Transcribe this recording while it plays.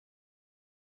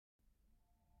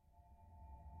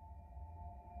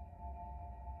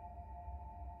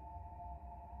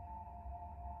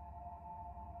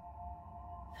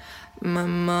My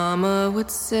mama would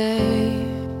say,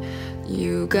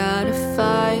 you gotta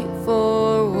fight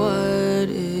for what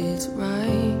is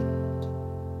right.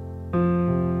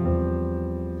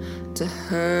 To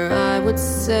her I would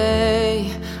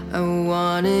say, I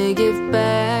wanna give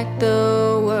back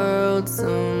the world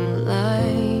some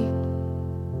light.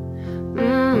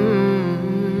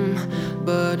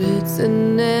 But it's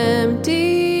an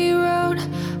empty road.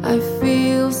 I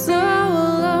feel so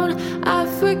alone. I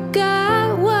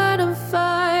forgot what I'm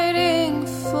fighting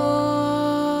for.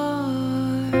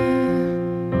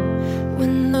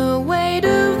 When the weight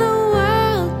of the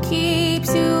world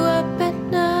keeps you up at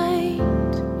night,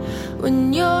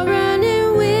 when you're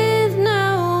running with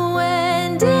no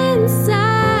end in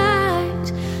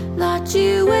sight, thought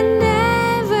you would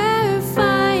never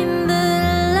find the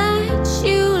light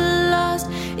you lost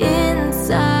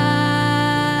inside,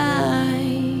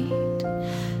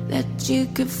 that you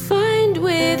could find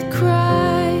with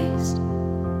Christ.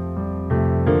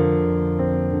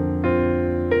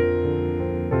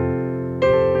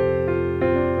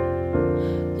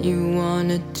 You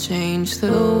wanna change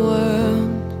the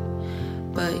world,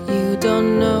 but you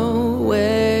don't know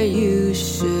where you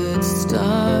should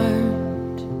start.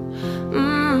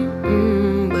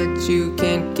 But you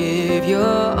can't give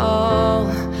your all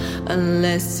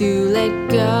unless you let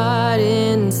God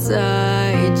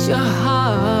inside your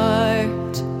heart.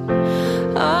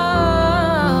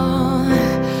 Oh,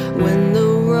 when the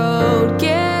road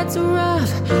gets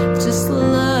rough, just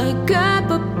look up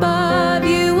above.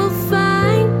 You will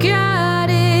find God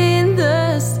in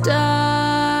the stars.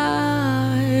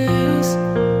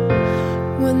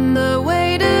 When the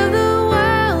weight of the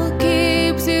world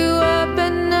keeps you up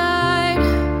at night,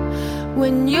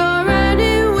 when you're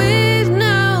running with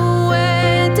no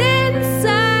end in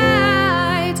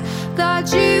sight,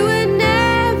 thought you would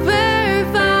never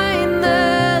find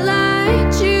the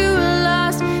light you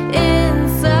lost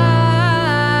inside,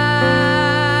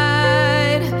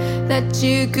 that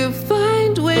you could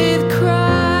find with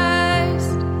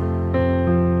Christ.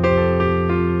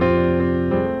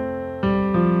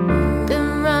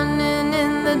 Been running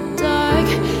in the dark,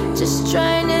 just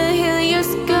trying to heal your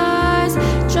scars.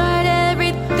 Tried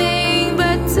everything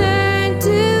but turned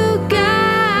to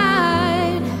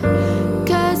God,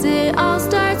 'cause it all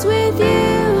starts with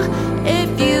you.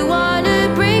 If you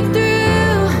wanna break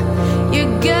through,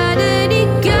 you're gonna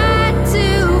need God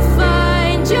to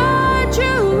find your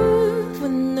truth.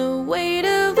 When the weight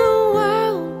of the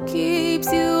world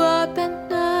keeps you up at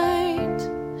night,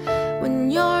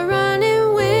 when you're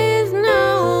running with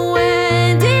no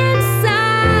end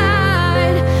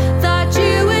inside, thought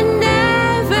you would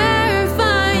never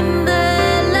find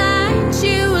the light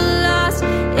you lost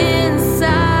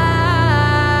inside,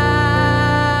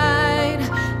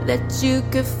 that you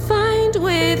could find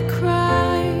with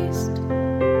Christ.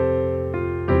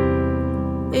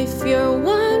 If you're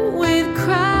one with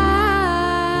Christ.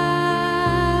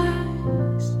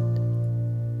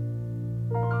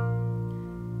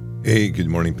 Hey, good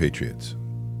morning, Patriots.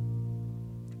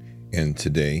 And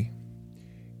today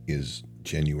is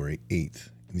January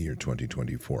 8th in the year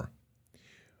 2024.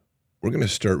 We're going to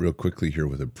start real quickly here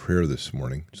with a prayer this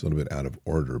morning. It's a little bit out of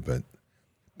order, but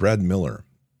Brad Miller,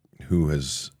 who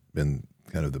has been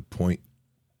kind of the point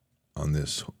on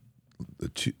this,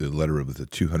 the letter of the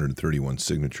 231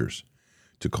 signatures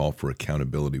to call for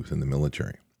accountability within the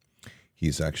military.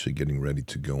 He's actually getting ready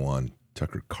to go on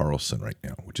Tucker Carlson right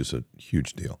now, which is a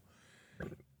huge deal.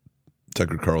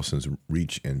 Tucker Carlson's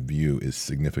reach and view is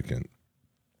significant.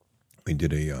 We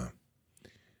did a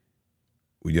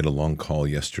long call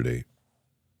yesterday,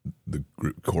 the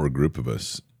core group of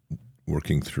us,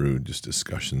 working through just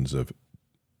discussions of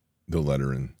the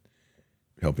letter and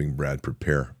helping Brad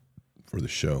prepare for the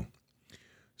show.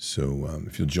 So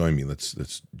if you'll join me,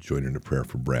 let's join in a prayer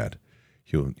for Brad.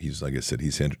 He's like I said,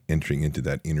 he's entering into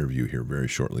that interview here very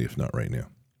shortly, if not right now.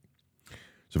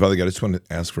 So Father God, I just want to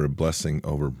ask for a blessing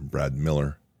over Brad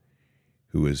Miller,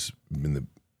 who has been the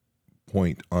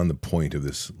point of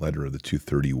this letter of the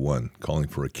 231, calling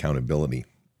for accountability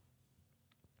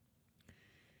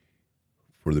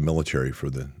for the military, for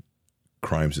the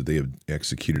crimes that they have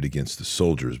executed against the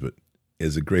soldiers, but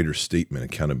as a greater statement,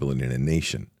 accountability in a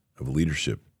nation of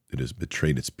leadership that has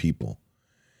betrayed its people.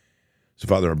 So,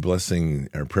 Father, our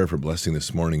prayer for blessing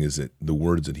this morning is that the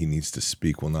words that he needs to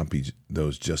speak will not be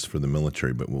those just for the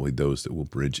military, but will be those that will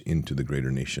bridge into the greater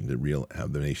nation, to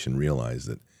have the nation realize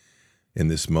that in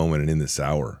this moment and in this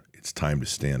hour, it's time to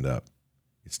stand up.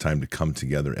 It's time to come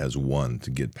together as one, to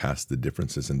get past the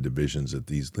differences and divisions that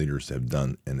these leaders have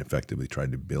done and effectively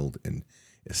tried to build and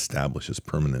establish as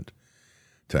permanent,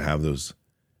 to have those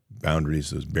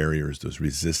boundaries, those barriers, those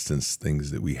resistance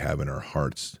things that we have in our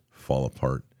hearts fall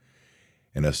apart,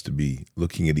 and us to be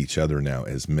looking at each other now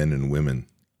as men and women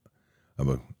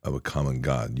of a common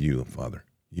God, you, Father,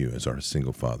 you as our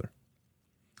single Father.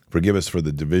 Forgive us for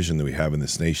the division that we have in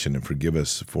this nation, and forgive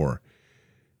us for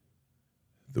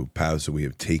the paths that we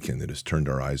have taken that has turned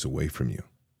our eyes away from you.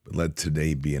 But let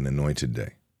today be an anointed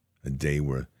day, a day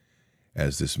where,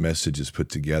 as this message is put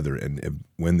together, and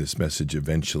when this message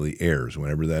eventually airs,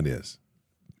 whenever that is,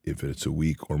 if it's a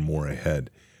week or more ahead,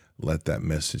 let that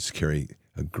message carry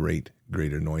a great,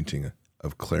 great anointing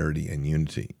of clarity and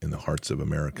unity in the hearts of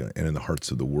America and in the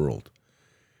hearts of the world,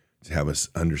 to have us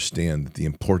understand the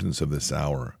importance of this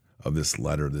hour, of this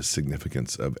letter, the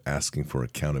significance of asking for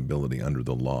accountability under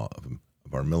the law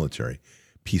of our military,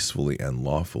 peacefully and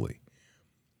lawfully,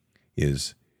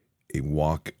 is a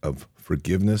walk of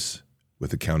forgiveness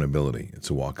with accountability. It's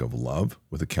a walk of love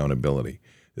with accountability,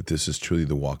 that this is truly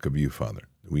the walk of you, Father.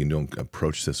 We don't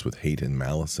approach this with hate and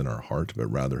malice in our heart, but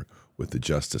rather with the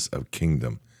justice of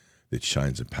kingdom that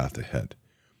shines a path ahead.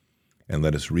 And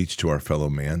let us reach to our fellow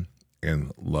man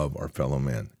and love our fellow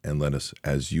man. And let us,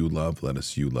 as you love, let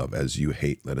us you love. As you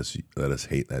hate, let us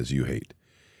hate as you hate.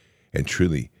 And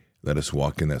truly, let us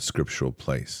walk in that scriptural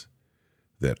place,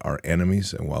 that our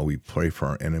enemies, and while we pray for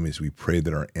our enemies, we pray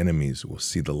that our enemies will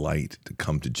see the light to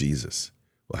come to Jesus,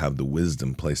 will have the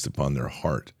wisdom placed upon their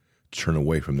heart, turn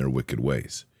away from their wicked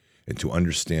ways, and to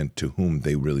understand to whom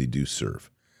they really do serve.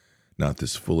 Not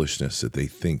this foolishness that they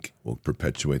think will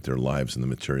perpetuate their lives in the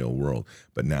material world,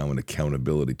 but now an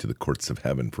accountability to the courts of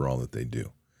heaven for all that they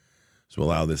do. So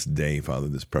allow this day, Father,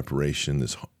 this preparation,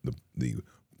 the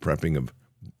prepping of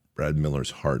Brad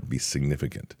Miller's heart be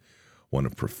significant, one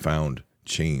of profound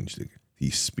change that he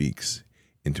speaks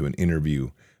into an interview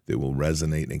that will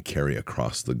resonate and carry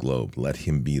across the globe. Let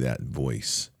him be that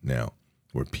voice now,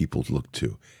 where people look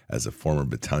to as a former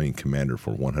battalion commander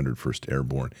for 101st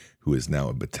Airborne, who is now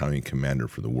a battalion commander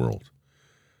for the world.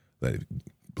 Let it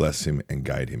bless him and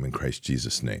guide him in Christ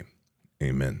Jesus' name.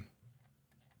 Amen.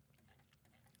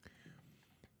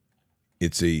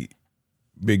 It's a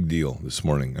big deal this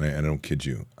morning, and I don't kid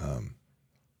you. And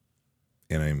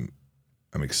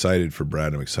I'm excited for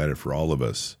Brad. I'm excited for all of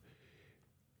us,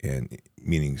 and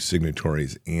meaning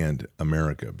signatories and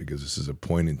America, because this is a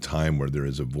point in time where there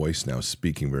is a voice now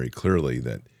speaking very clearly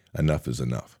that enough is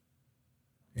enough.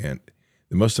 And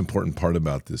the most important part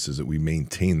about this is that we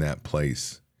maintain that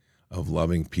place of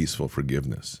loving, peaceful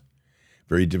forgiveness.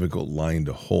 Very difficult line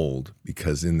to hold,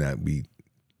 because in that we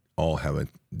all have a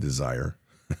desire.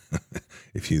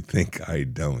 If you think I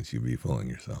don't, you'd be fooling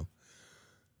yourself.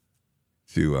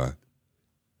 To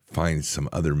find some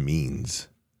other means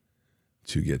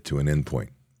to get to an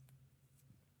endpoint.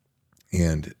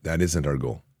 And that isn't our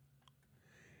goal.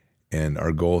 And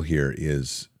our goal here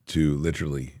is to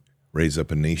literally raise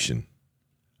up a nation,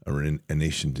 or a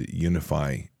nation to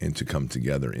unify and to come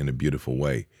together in a beautiful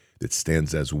way that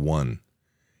stands as one,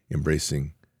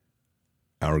 embracing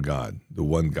our God, the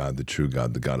one God, the true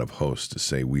God, the God of hosts, to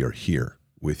say we are here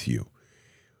with you.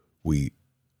 We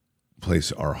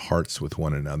place our hearts with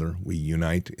one another. We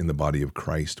unite in the body of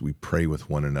Christ. We pray with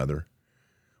one another.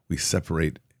 We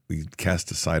separate, we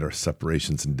cast aside our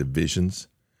separations and divisions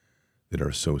that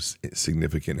are so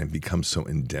significant and become so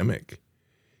endemic,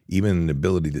 even an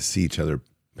ability to see each other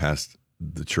past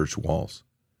the church walls.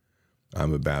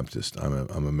 I'm a Baptist. I'm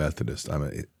a Methodist.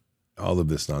 All of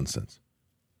this nonsense.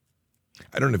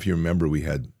 I don't know if you remember, we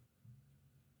had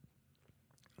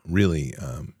really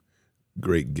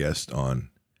great guest on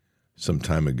some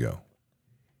time ago,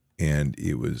 and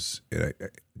it was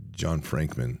John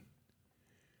Frankman.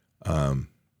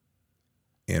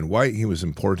 And why he was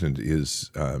important is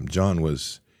John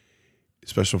was a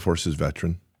Special Forces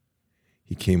veteran.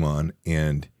 He came on,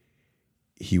 and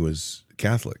he was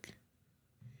Catholic.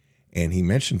 And he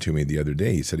mentioned to me the other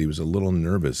day, he said he was a little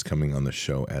nervous coming on the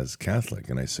show as Catholic.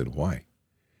 And I said, why?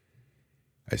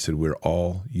 I said, we're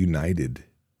all united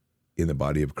in the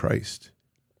body of Christ.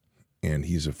 And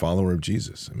he's a follower of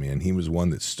Jesus. I mean, he was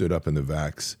one that stood up in the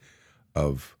vax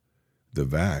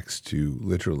to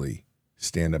literally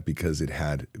stand up because it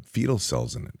had fetal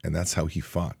cells in it. And that's how he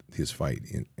fought his fight,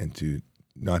 and to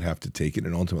not have to take it,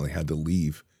 and ultimately had to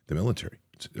leave the military.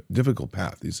 It's a difficult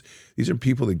path. These are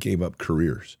people that gave up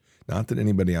careers. Not that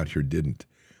anybody out here didn't.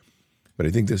 But I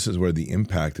think this is where the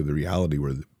impact of the reality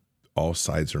where all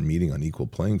sides are meeting on equal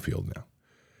playing field now.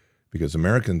 Because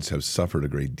Americans have suffered a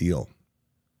great deal.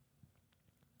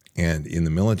 And in the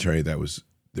military, there was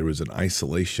an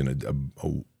isolation,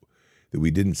 that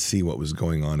we didn't see what was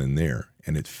going on in there.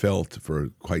 And it felt for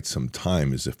quite some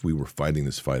time as if we were fighting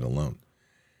this fight alone.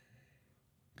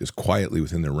 because quietly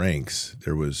within the ranks,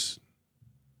 there was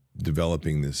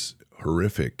developing this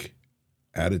horrific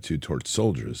attitude towards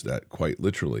soldiers that quite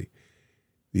literally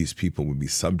these people would be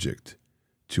subject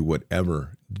to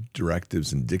whatever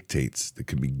directives and dictates that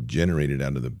could be generated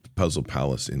out of the Puzzle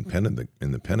Palace in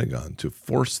the Pentagon to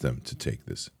force them to take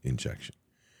this injection.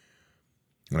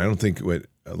 And I don't think what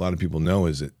a lot of people know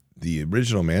is that the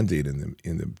original mandate in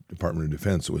the Department of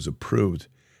Defense was approved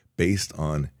based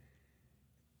on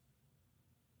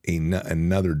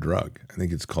another drug. I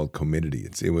think it's called Comirnaty.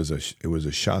 It was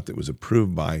a shot that was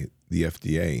approved by the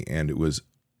FDA, and it was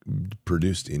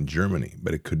produced in Germany,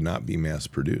 but it could not be mass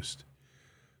produced.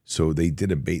 So they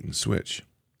did a bait and switch.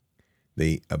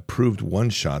 They approved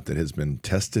one shot that has been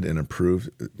tested and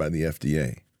approved by the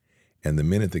FDA. And the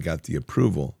minute they got the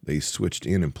approval, they switched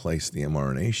in and placed the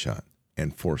mRNA shot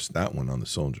and forced that one on the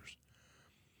soldiers.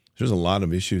 There's a lot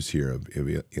of issues here of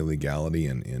illegality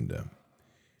and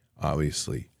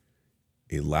obviously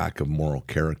a lack of moral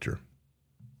character.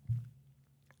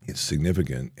 It's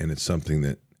significant, and it's something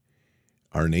that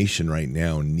our nation right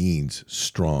now needs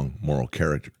strong moral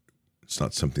character. It's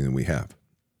not something that we have.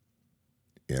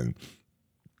 And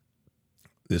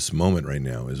this moment right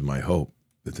now is my hope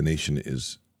that the nation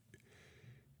is,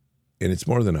 and it's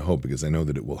more than a hope because I know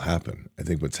that it will happen. I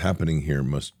think what's happening here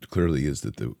most clearly is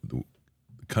that the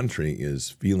country is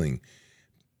feeling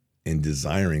and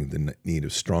desiring the need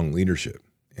of strong leadership.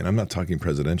 And I'm not talking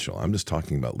presidential. I'm just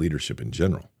talking about leadership in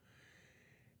general.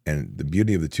 And the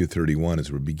beauty of the 231 is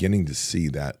we're beginning to see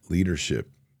that leadership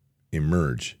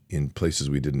emerge in places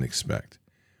we didn't expect.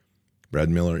 Brad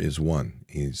Miller is one.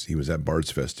 He was at Bard's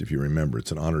Fest, if you remember.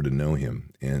 It's an honor to know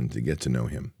him and to get to know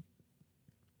him.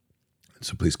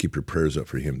 So please keep your prayers up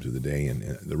for him through the day and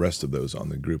the rest of those on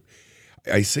the group.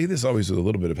 I say this always with a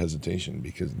little bit of hesitation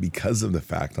because of the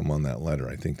fact I'm on that letter.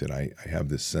 I think that I have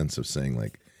this sense of saying,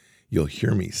 like, you'll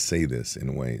hear me say this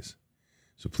in ways.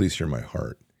 So please hear my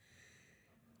heart.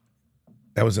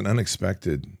 That was an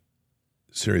unexpected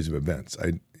series of events.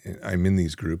 I'm in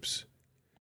these groups.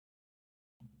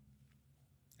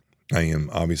 I am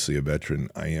obviously a veteran.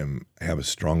 I have a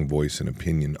strong voice and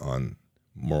opinion on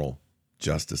moral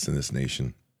justice in this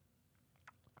nation.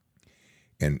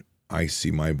 And I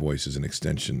see my voice as an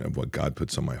extension of what God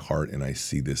puts on my heart, and I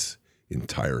see this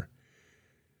entire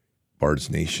Bard's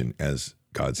Nation as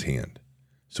God's hand.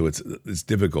 So it's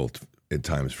difficult at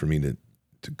times for me to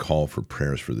call for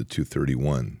prayers for the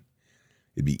 231.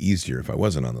 It'd be easier if I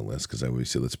wasn't on the list because I would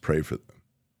say, let's pray for them.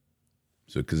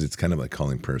 So because it's kind of like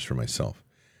calling prayers for myself.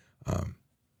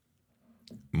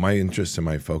 My interest and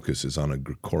my focus is on a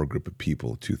core group of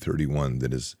people, 231,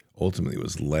 that is ultimately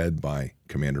was led by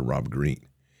Commander Rob Green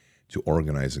to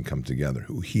organize and come together,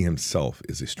 who he himself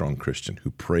is a strong Christian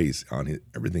who prays on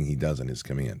everything he does on his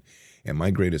command. And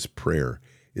my greatest prayer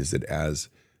is that as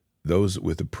those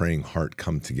with a praying heart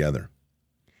come together,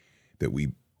 that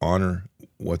we honor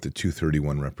what the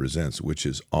 231 represents, which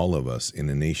is all of us in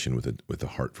a nation with a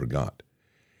heart for God.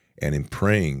 And in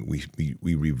praying,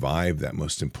 we revive that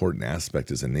most important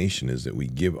aspect as a nation, is that we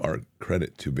give our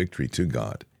credit to victory to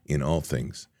God in all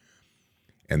things,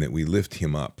 and that we lift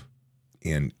him up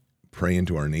and pray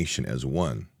into our nation as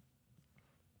one.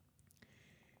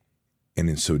 And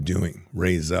in so doing,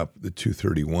 raise up the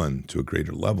 231 to a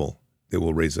greater level that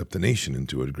will raise up the nation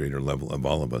into a greater level of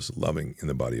all of us loving in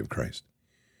the body of Christ.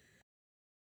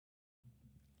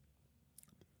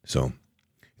 So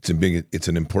it's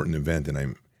an important event,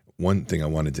 and one thing I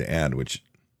wanted to add, which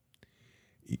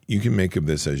you can make of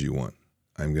this as you want.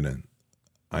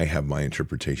 I have my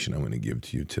interpretation I'm going to give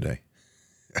to you today.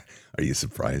 Are you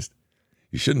surprised?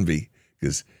 You shouldn't be,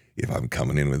 because if I'm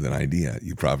coming in with an idea,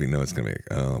 you probably know it's going to be,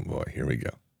 oh boy, here we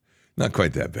go. Not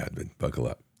quite that bad, but buckle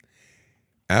up.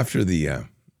 After the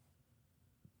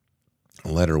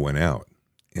letter went out,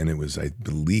 and it was, I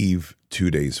believe, 2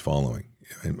 days following.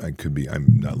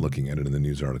 I'm not looking at it in the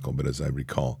news article, but as I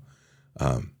recall,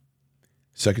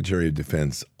 Secretary of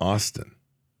Defense Austin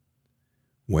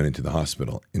went into the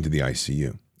hospital, into the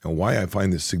ICU. And why I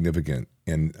find this significant,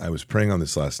 and I was praying on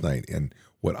this last night, and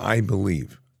what I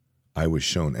believe I was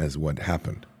shown as what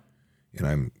happened,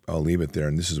 and I'll leave it there,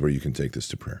 and this is where you can take this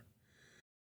to prayer.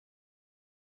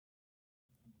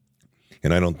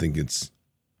 And I don't think the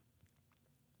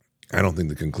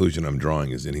conclusion I'm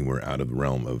drawing is anywhere out of the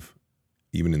realm of,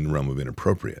 even in the realm of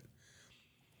inappropriate.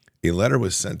 A letter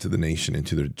was sent to the nation and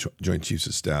to the Joint Chiefs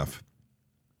of Staff,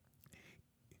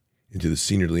 and to the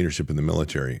senior leadership in the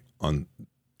military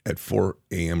at 4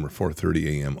 a.m. or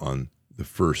 4:30 a.m. on the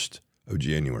 1st of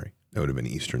January. That would have been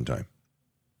Eastern time.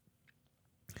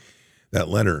 That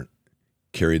letter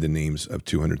carried the names of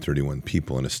 231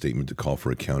 people in a statement to call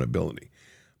for accountability.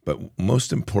 But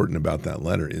most important about that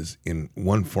letter is, in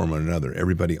one form or another,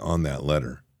 everybody on that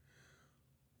letter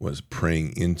was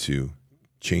praying into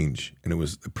change. And it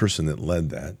was the person that led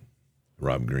that,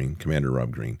 Rob Green, Commander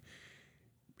Rob Green,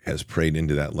 has prayed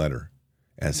into that letter,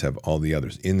 as have all the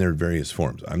others, in their various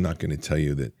forms. I'm not going to tell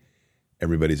you that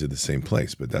everybody's at the same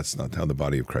place, but that's not how the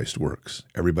body of Christ works.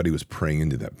 Everybody was praying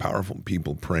into that, powerful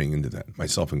people praying into that,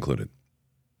 myself included.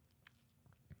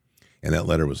 And that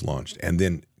letter was launched. And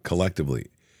then collectively,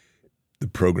 the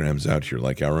programs out here,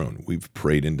 like our own, we've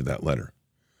prayed into that letter.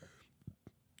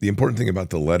 The important thing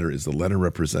about the letter is the letter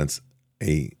represents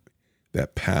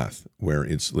that path where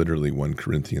it's literally 1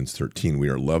 Corinthians 13. We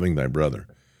are loving thy brother.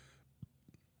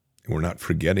 And we're not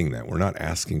forgetting that. We're not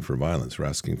asking for violence. We're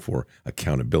asking for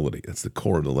accountability. That's the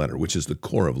core of the letter, which is the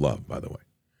core of love, by the way.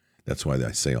 That's why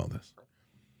I say all this.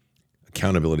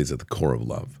 Accountability is at the core of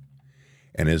love.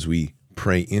 And as we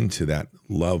pray into that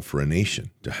love for a nation,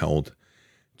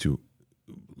 to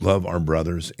love our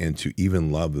brothers and to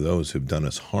even love those who've done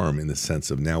us harm, in the sense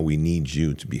of now we need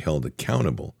you to be held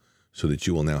accountable so that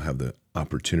you will now have the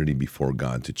opportunity before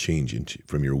God to change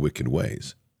from your wicked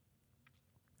ways.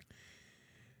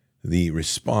 The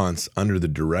response under the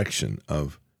direction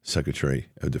of Secretary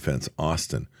of Defense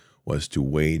Austin was to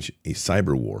wage a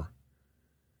cyber war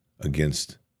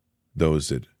against those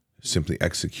that simply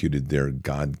executed their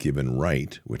God-given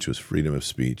right, which was freedom of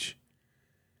speech,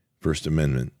 First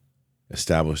Amendment,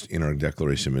 established in our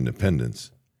Declaration of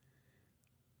Independence,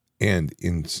 and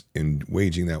in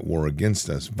waging that war against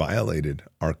us, violated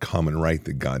our common right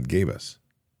that God gave us,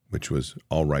 which was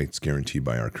all rights guaranteed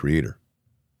by our Creator.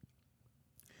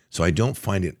 So I don't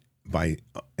find it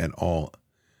at all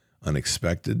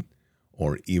unexpected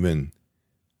or even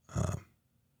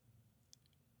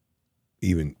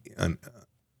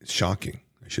shocking,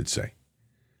 I should say.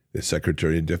 The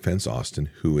Secretary of Defense Austin,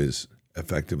 who is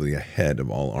effectively a head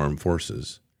of all armed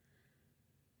forces,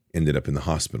 ended up in the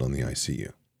hospital in the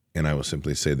ICU. And I will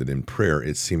simply say that in prayer,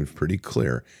 it seemed pretty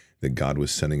clear that God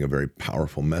was sending a very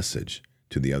powerful message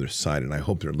to the other side. And I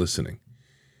hope they're listening,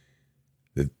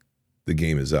 that the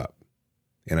game is up.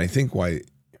 And I think what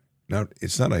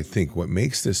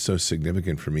makes this so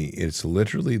significant for me, it's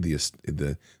literally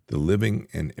the living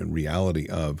and reality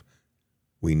of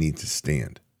we need to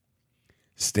stand.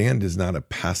 Stand is not a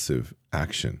passive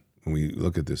action. When we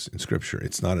look at this in Scripture,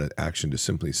 it's not an action to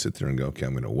simply sit there and go, okay,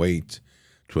 I'm going to wait,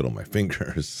 twiddle my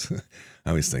fingers. I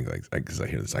always think, because I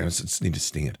hear this, I just need to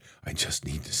stand. I just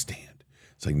need to stand.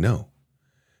 It's like, no.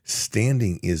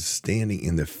 Standing is standing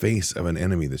in the face of an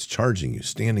enemy that's charging you.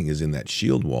 Standing is in that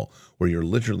shield wall where you're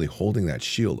literally holding that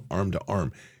shield arm to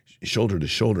arm, shoulder to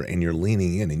shoulder, and you're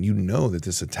leaning in, and you know that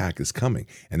this attack is coming,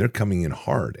 and they're coming in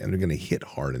hard, and they're going to hit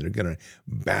hard, and they're going to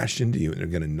bash into you, and they're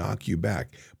going to knock you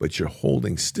back, but you're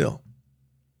holding still.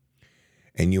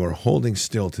 And you are holding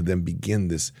still to then begin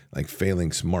this like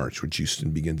phalanx march, which you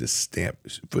begin to stamp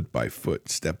foot by foot,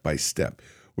 step by step.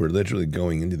 We're literally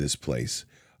going into this place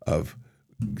of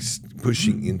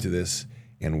pushing into this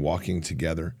and walking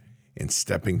together and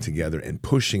stepping together and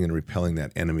pushing and repelling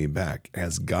that enemy back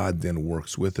as God then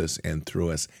works with us and through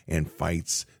us and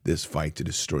fights this fight to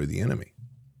destroy the enemy.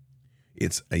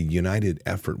 It's a united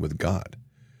effort with God.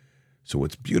 So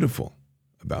what's beautiful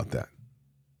about that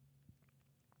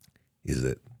is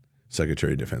that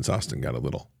Secretary of Defense Austin got a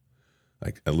little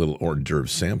hors d'oeuvre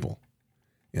sample,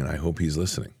 and I hope he's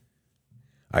listening.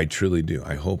 I truly do.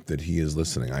 I hope that he is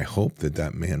listening. I hope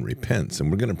that man repents, and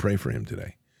we're going to pray for him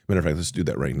today. Matter of fact, let's do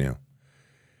that right now.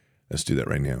 Let's do that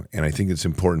right now. And I think it's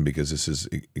important because this is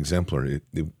exemplary.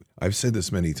 I've said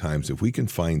this many times. If we can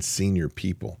find senior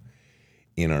people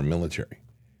in our military,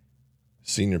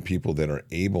 senior people that are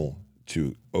able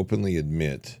to openly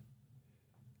admit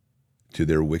to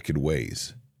their wicked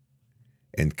ways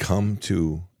and come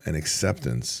to an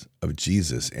acceptance of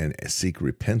Jesus and seek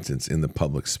repentance in the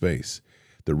public space,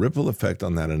 the ripple effect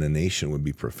on that in a nation would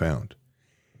be profound.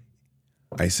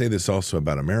 I say this also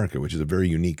about America, which is a very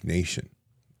unique nation,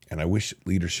 and I wish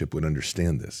leadership would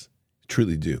understand this. I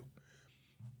truly do.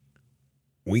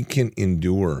 We can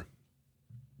endure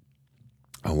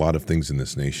a lot of things in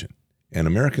this nation, and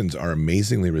Americans are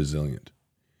amazingly resilient.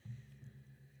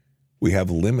 We have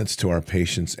limits to our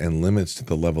patience and limits to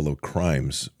the level of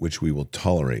crimes which we will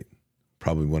tolerate.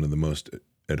 Probably one of the most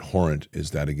abhorrent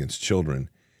is that against children,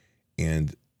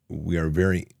 and we are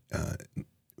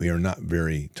not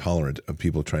very tolerant of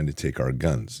people trying to take our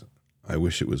guns. I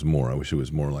wish it was more. I wish it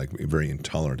was more like very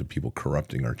intolerant of people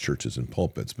corrupting our churches and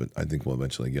pulpits, but I think we'll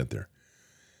eventually get there.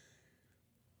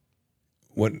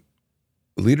 What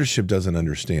leadership doesn't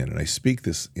understand, and I speak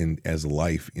this as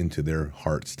life into their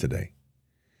hearts today,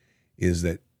 is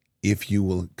that if you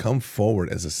will come forward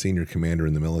as a senior commander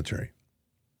in the military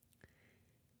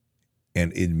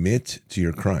and admit to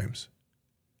your crimes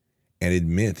and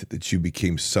admit that you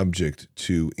became subject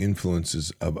to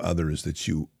influences of others, that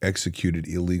you executed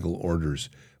illegal orders,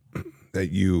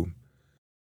 that you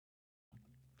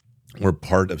were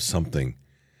part of something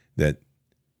that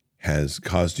has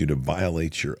caused you to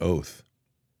violate your oath,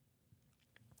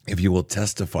 if you will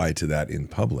testify to that in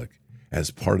public as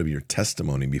part of your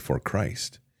testimony before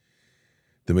Christ,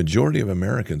 the majority of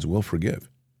Americans will forgive.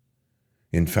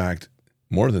 In fact,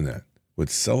 more than that, would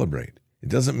celebrate. It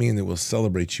doesn't mean that we'll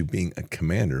celebrate you being a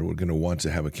commander. We're going to want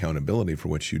to have accountability for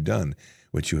what you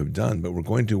have done, but we're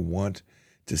going to want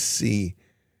to see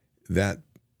that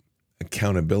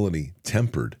accountability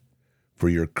tempered for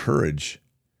your courage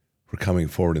for coming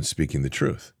forward and speaking the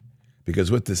truth.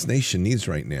 Because what this nation needs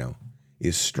right now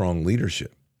is strong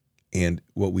leadership. And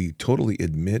what we totally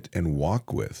admit and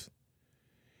walk with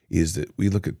is that we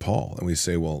look at Paul and we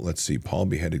say, well, let's see, Paul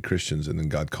beheaded Christians and then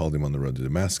God called him on the road to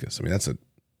Damascus. I mean, that's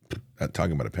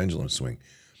talking about a pendulum swing.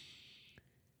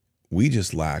 We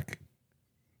just lack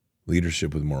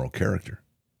leadership with moral character.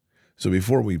 So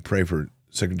before we pray for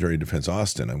Secretary of Defense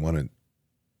Austin, I want to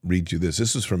read you this.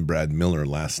 This is from Brad Miller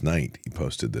last night. He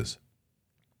posted this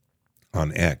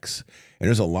on X. And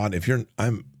there's a lot.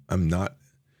 I'm not,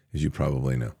 as you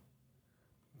probably know,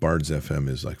 Bards FM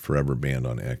is like forever banned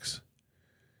on X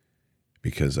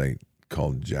because I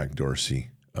called Jack Dorsey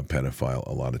a pedophile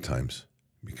a lot of times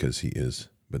because he is,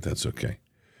 but that's okay.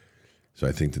 So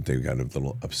I think that they got a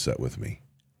little upset with me.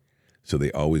 So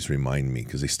they always remind me,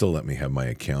 because they still let me have my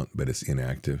account, but it's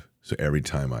inactive. So every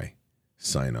time I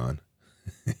sign on,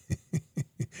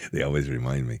 they always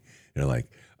remind me. They're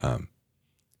like,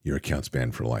 your account's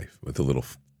banned for life, with a little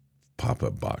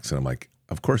pop-up box. And I'm like,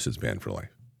 of course it's banned for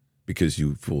life, because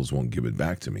you fools won't give it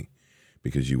back to me,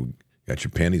 because you got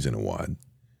your panties in a wad,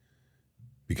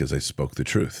 because I spoke the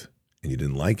truth, and you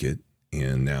didn't like it,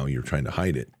 and now you're trying to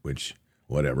hide it, which,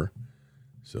 whatever.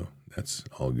 So that's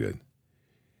all good.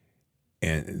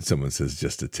 And someone says,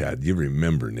 just a tad. You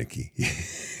remember, Nikki.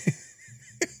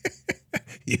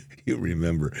 you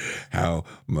remember how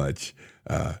much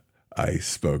I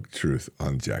spoke truth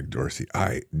on Jack Dorsey.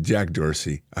 Jack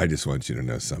Dorsey, I just want you to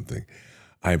know something.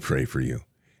 I pray for you,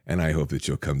 and I hope that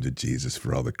you'll come to Jesus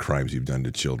for all the crimes you've done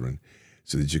to children,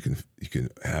 so that you can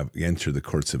enter the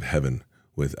courts of heaven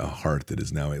with a heart that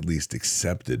has now at least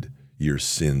accepted your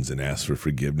sins and asked for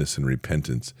forgiveness and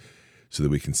repentance, so that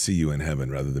we can see you in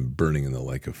heaven rather than burning in the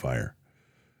lake of fire.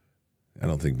 I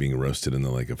don't think being roasted in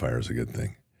the lake of fire is a good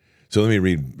thing. So let me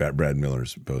read Brad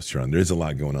Miller's post here on. There's a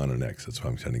lot going on X. That's why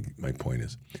I'm telling you, my point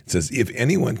is. It says, if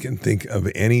anyone can think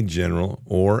of any general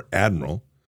or admiral,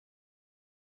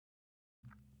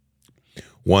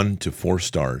 1 to 4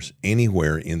 stars,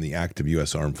 anywhere in the active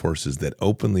U.S. Armed Forces that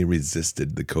openly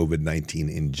resisted the COVID-19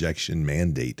 injection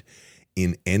mandate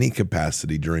in any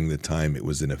capacity during the time it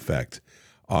was in effect,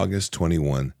 August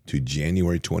 21 to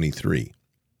January 23,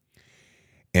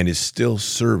 and is still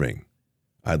serving,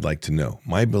 I'd like to know.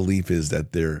 My belief is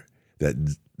that there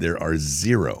are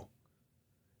 0,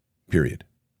 period.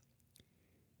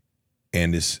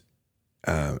 And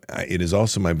it is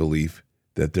also my belief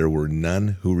that there were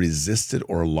none who resisted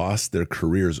or lost their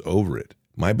careers over it.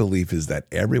 My belief is that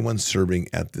everyone serving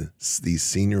at these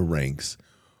senior ranks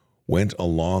went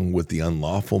along with the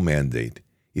unlawful mandate.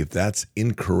 If that's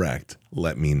incorrect,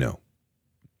 let me know.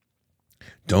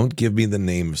 Don't give me the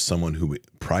name of someone who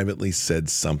privately said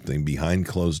something behind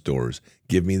closed doors.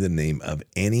 Give me the name of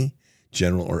any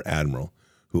general or admiral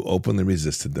who openly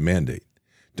resisted the mandate.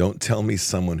 Don't tell me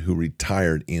someone who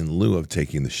retired in lieu of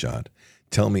taking the shot.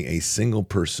 Tell me a single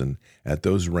person at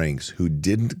those ranks who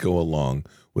didn't go along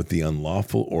with the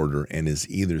unlawful order and is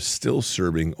either still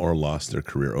serving or lost their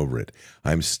career over it.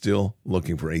 I'm still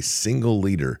looking for a single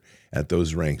leader at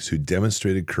those ranks who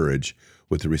demonstrated courage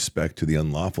with respect to the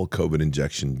unlawful COVID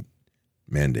injection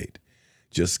mandate.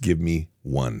 Just give me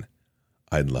one.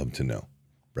 I'd love to know.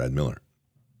 Brad Miller.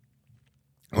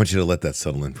 I want you to let that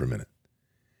settle in for a minute.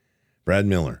 Brad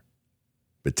Miller,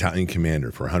 battalion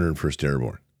commander for 101st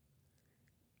Airborne.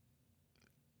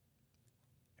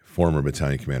 Former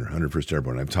battalion commander, 101st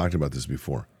Airborne. I've talked about this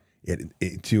before. That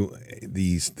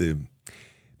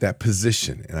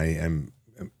position,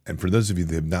 and for those of you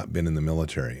that have not been in the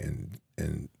military,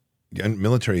 and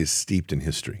military is steeped in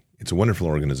history. It's a wonderful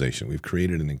organization. We've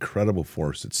created an incredible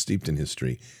force that's steeped in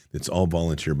history, that's all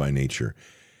volunteer by nature,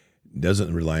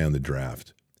 doesn't rely on the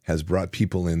draft, has brought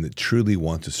people in that truly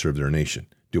want to serve their nation.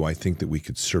 Do I think that we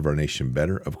could serve our nation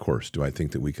better? Of course. Do I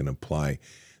think that we can apply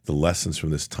the lessons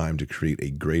from this time to create a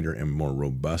greater and more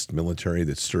robust military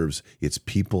that serves its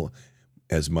people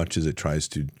as much as it tries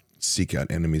to seek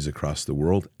out enemies across the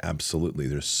world? Absolutely.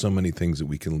 There's so many things that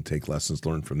we can take lessons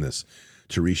learned from this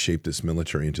to reshape this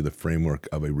military into the framework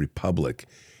of a republic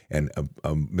and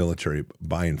a military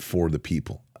by and for the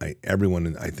people.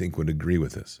 Everyone, I think, would agree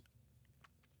with this,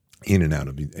 in and out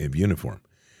of uniform.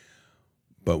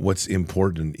 But what's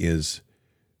important is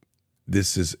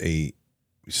this is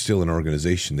still an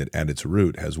organization that at its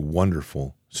root has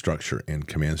wonderful structure and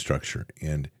command structure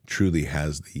and truly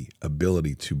has the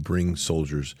ability to bring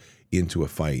soldiers into a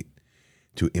fight,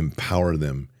 to empower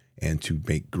them and to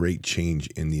make great change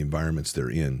in the environments they're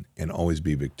in and always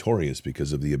be victorious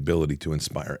because of the ability to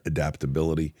inspire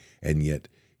adaptability and yet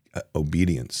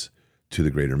obedience to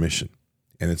the greater mission.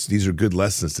 And these are good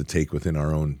lessons to take within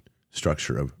our own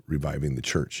structure of reviving the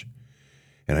church.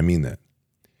 And I mean that.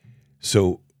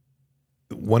 So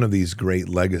one of these great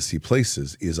legacy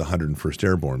places is 101st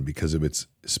Airborne because of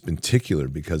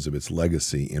its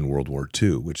legacy in World War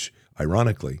II, which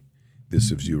ironically, this,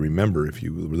 if you remember, if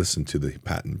you listen to the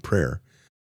Patton prayer,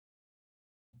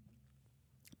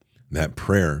 that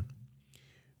prayer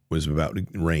was about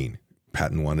rain.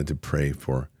 Patton wanted to pray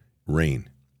for rain.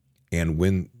 And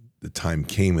when the time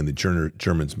came and the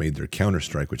Germans made their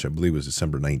counterstrike, which I believe was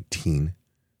December 19,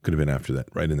 could have been after that,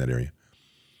 right in that area,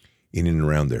 in and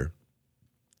around there,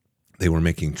 they were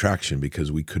making traction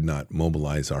because we could not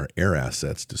mobilize our air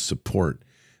assets to support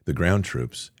the ground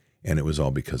troops, and it was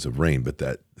all because of rain. But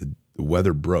the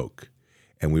weather broke,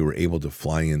 and we were able to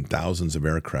fly in thousands of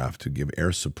aircraft to give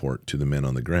air support to the men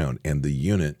on the ground. And the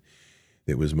unit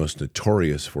that was most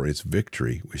notorious for its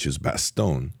victory, which is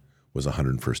Bastogne, was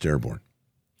 101st Airborne.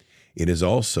 It is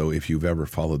also, if you've ever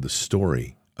followed the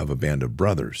story of a Band of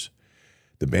Brothers,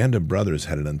 the Band of Brothers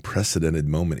had an unprecedented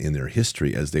moment in their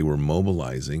history as they were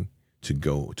mobilizing to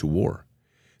go to war.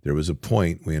 There was a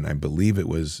point when I believe it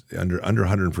was under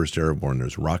 101st Airborne,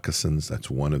 there's Rakkasans, that's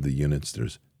one of the units.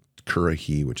 There's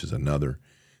Currahee, which is another.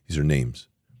 These are names.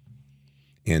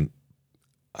 And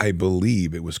I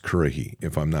believe it was Currahee,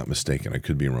 if I'm not mistaken. I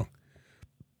could be wrong.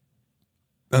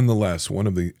 Nonetheless, one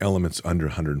of the elements under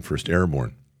 101st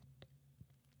Airborne,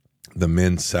 the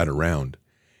men sat around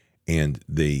and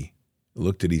they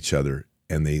looked at each other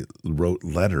and they wrote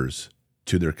letters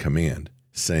to their command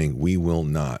saying, we will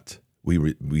not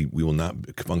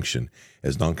function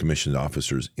as non-commissioned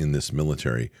officers in this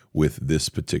military with this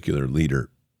particular leader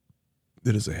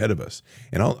that is ahead of us.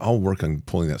 And I'll work on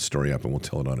pulling that story up and we'll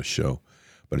tell it on a show.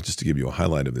 But just to give you a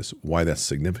highlight of this, why that's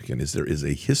significant is there is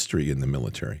a history in the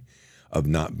military of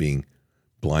not being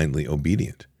blindly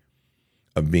obedient,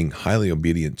 of being highly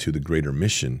obedient to the greater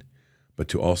mission, but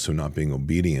to also not being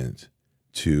obedient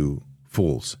to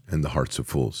fools and the hearts of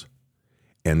fools.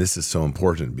 And this is so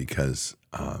important because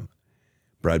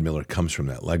Brad Miller comes from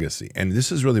that legacy. And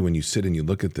this is really when you sit and you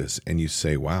look at this and you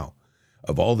say, wow,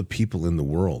 of all the people in the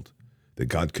world that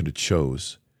God could have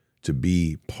chose to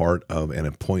be part of and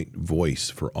appoint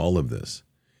voice for all of this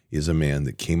is a man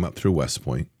that came up through West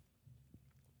Point,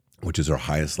 which is our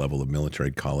highest level of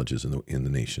military colleges in the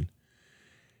nation.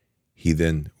 He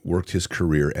then worked his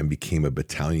career and became a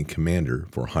battalion commander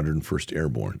for 101st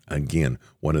Airborne. Again,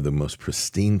 one of the most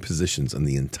pristine positions in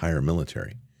the entire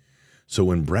military. So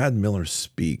when Brad Miller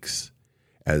speaks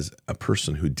as a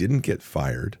person who didn't get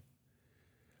fired,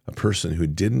 a person who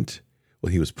didn't,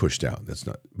 well, he was pushed out.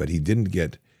 But he didn't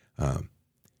get,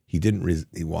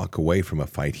 he walk away from a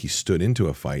fight. He stood into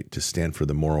a fight to stand for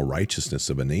the moral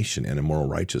righteousness of a nation and the moral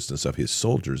righteousness of his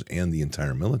soldiers and the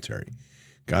entire military.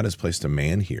 God has placed a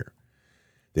man here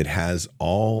that has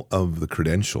all of the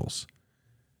credentials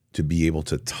to be able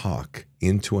to talk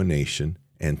into a nation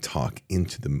and talk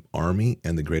into the army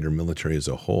and the greater military as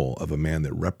a whole, of a man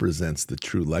that represents the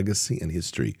true legacy and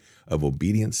history of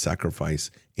obedience, sacrifice,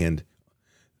 and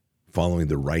following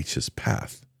the righteous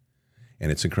path. And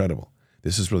it's incredible.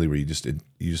 This is really where you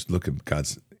just look at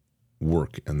God's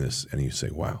work in this and you say,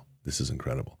 wow, this is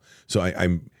incredible. So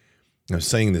I'm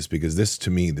saying this because this, to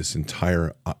me, this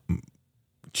entire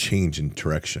change in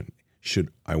direction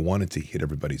I wanted to hit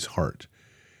everybody's heart.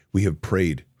 We have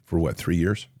prayed for 3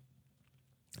 years?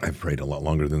 I've prayed a lot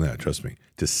longer than that, trust me,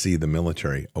 to see the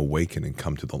military awaken and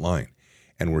come to the line.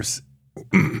 And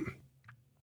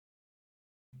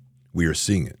we are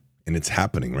seeing it, and it's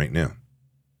happening right now.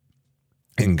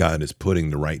 And God is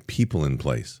putting the right people in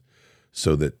place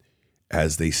so that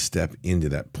as they step into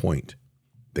that point,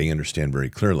 they understand very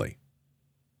clearly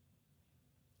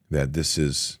that this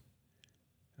is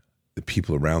the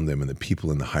people around them and the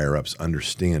people in the higher ups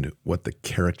understand what the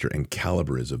character and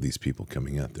caliber is of these people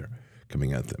coming at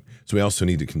them. So we also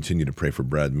need to continue to pray for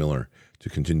Brad Miller to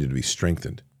continue to be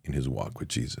strengthened in his walk with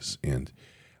Jesus. And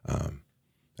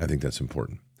I think that's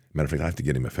important. Matter of fact, I have to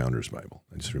get him a Founders Bible.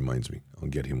 It just reminds me. I'll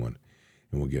get him one,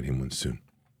 and we'll get him one soon.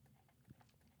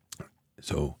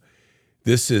 So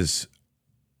this is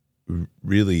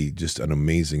really just an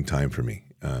amazing time for me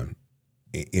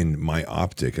in my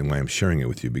optic, and why I'm sharing it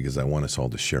with you, because I want us all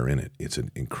to share in it. It's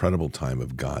an incredible time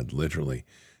of God literally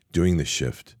doing the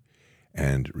shift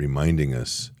and reminding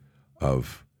us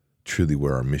of truly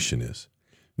where our mission is.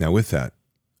 Now with that,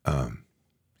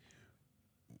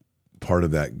 part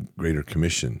of that Greater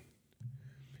Commission,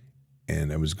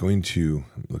 and I was going to,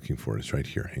 I'm looking for it, it's right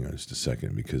here. Hang on just a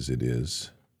second, because it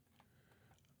is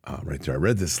right there. I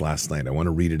read this last night. I want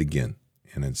to read it again.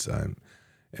 And it's,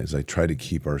 as I try to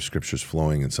keep our scriptures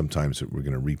flowing, and sometimes we're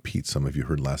going to repeat some of you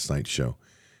heard last night's show.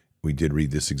 We did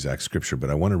read this exact scripture, but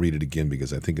I want to read it again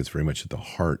because I think it's very much at the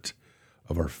heart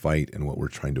of our fight and what we're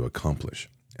trying to accomplish.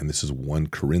 And this is 1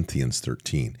 Corinthians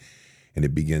 13. And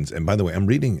it begins, and by the way, I'm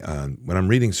reading, when I'm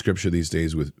reading scripture these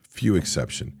days, with few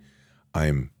exception,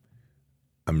 I'm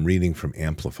reading from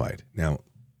Amplified. Now,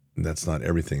 that's not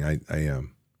everything. I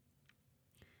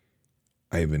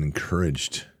have been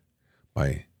encouraged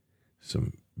by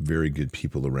some very good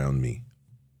people around me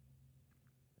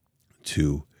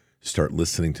to start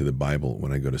listening to the Bible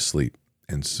when I go to sleep.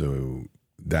 And so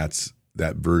that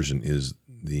version is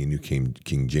the New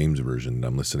King James Version that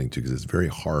I'm listening to, because it's very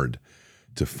hard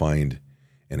to find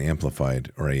an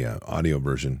amplified or a audio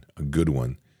version, a good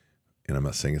one. And I'm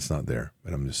not saying it's not there,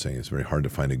 but I'm just saying it's very hard to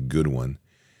find a good one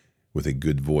with a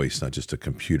good voice, not just a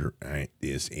computer,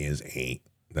 this is a,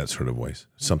 that sort of voice.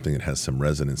 Something that has some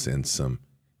resonance and some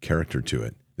character to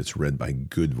it. It's read by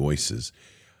good voices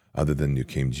other than New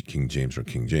King James or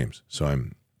King James. So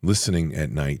I'm listening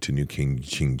at night to New King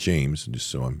James, just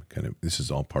so I'm this is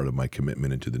all part of my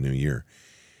commitment into the new year.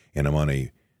 And I'm on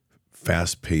a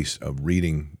fast pace of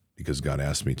reading, because God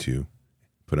asked me to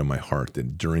put on my heart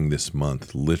that during this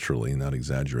month, literally, not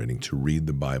exaggerating, to read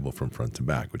the Bible from front to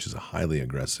back, which is a highly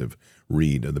aggressive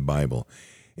read of the Bible.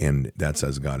 And that's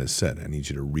as God has said. I need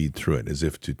you to read through it as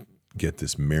if to get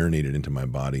this marinated into my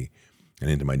body and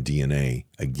into my DNA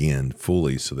again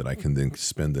fully, so that I can then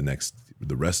spend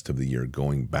the rest of the year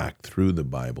going back through the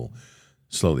Bible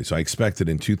slowly. So I expect that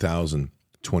in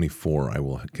 2024,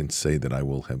 I can say that I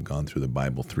will have gone through the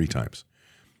Bible 3 times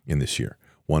in this year.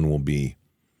 One will be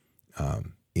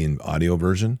in audio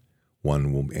version,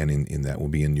 one will, and in that will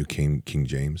be in New King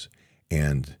James,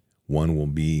 and one will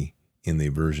be in the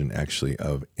version actually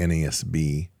of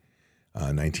NASB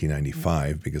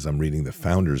 1995, because I'm reading the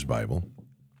Founders Bible.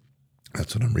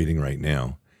 That's what I'm reading right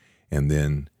now. And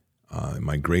then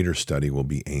my greater study will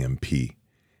be AMP,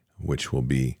 which will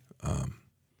be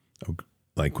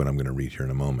like what I'm going to read here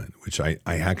in a moment, which I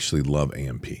actually love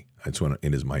AMP.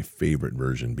 It is my favorite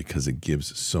version because it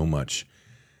gives so much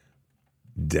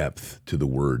depth to the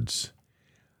words.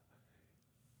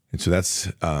 And so that's,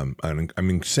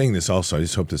 I'm saying this also, I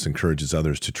just hope this encourages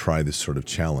others to try this sort of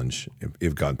challenge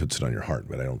if God puts it on your heart.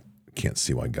 But I can't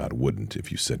see why God wouldn't.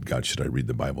 If you said, God, should I read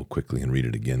the Bible quickly and read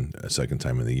it again a second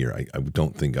time in the year? I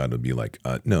don't think God would be like,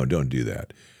 no, don't do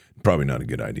that. Probably not a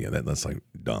good idea. That's like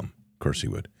dumb. Of course he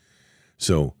would.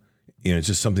 So, it's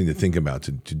just something to think about,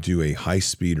 to do a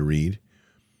high-speed read.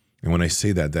 And when I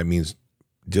say that, that means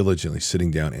diligently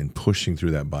sitting down and pushing through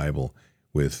that Bible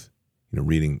with,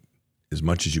 reading as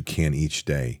much as you can each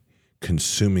day,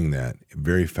 consuming that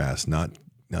very fast, not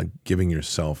giving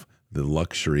yourself the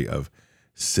luxury of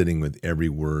sitting with every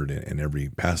word and every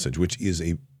passage, which is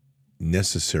a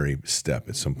necessary step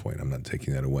at some point. I'm not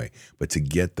taking that away. But to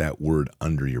get that word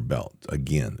under your belt,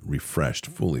 again, refreshed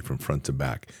fully from front to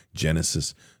back,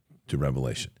 Genesis to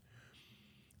Revelation,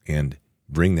 and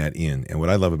bring that in. And what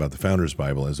I love about the Founders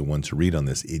Bible as the one to read on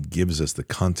this, it gives us the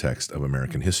context of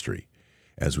American history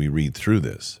as we read through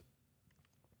this.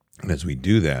 And as we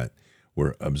do that,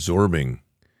 we're absorbing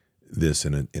this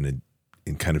in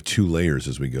kind of 2 layers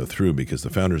as we go through, because the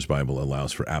Founders Bible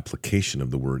allows for application of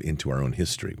the word into our own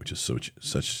history, which is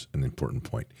such an important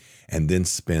point. And then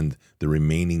spend the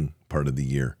remaining part of the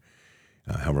year,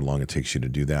 however long it takes you to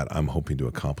do that. I'm hoping to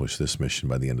accomplish this mission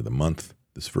by the end of the month,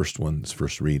 this first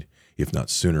read, if not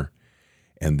sooner,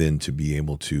 and then to be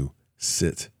able to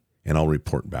sit, and I'll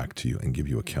report back to you and give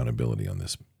you accountability on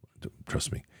this,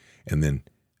 trust me, and then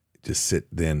to sit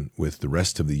then with the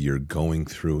rest of the year going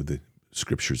through the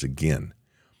scriptures again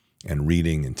and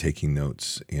reading and taking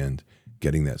notes and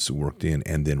getting that worked in,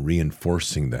 and then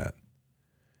reinforcing that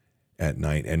at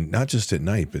night. And not just at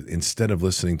night, but instead of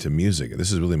listening to music,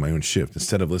 this is really my own shift.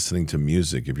 Instead of listening to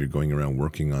music, if you're going around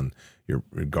working on your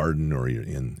garden or you're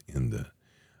in the,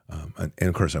 and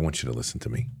of course I want you to listen to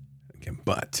me again,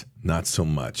 but not so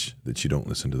much that you don't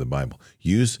listen to the Bible.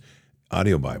 Use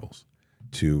audio Bibles.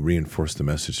 to reinforce the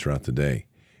message throughout the day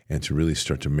and to really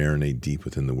start to marinate deep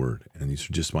within the Word. And these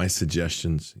are just my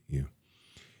suggestions,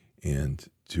 and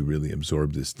to really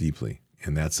absorb this deeply.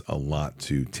 And that's a lot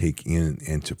to take in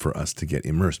and for us to get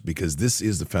immersed, because this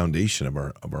is the foundation of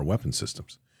our weapon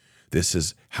systems. This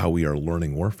is how we are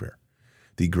learning warfare.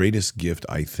 The greatest gift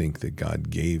I think that God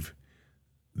gave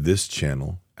this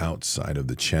channel outside of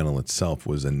the channel itself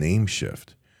was a name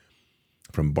shift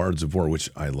from Bards of War, which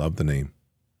I love the name,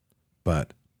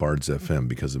 but Bards FM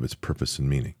because of its purpose and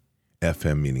meaning.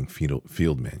 FM meaning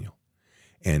field manual.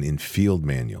 And in field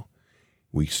manual,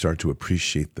 we start to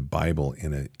appreciate the Bible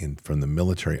from the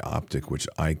military optic, which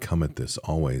I come at this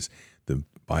always. The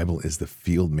Bible is the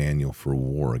field manual for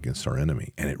war against our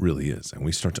enemy, and it really is. And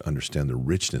we start to understand the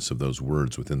richness of those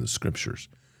words within the Scriptures.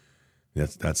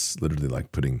 That's literally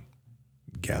like putting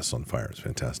gas on fire. It's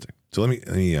fantastic. So let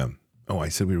me. I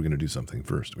said we were going to do something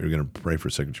first. We were going to pray for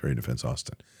Secretary of Defense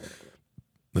Austin.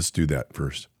 Let's do that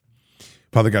first.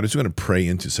 Father God, I'm just going to pray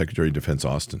into Secretary of Defense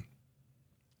Austin,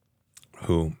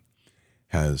 who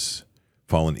has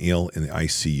fallen ill in the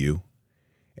ICU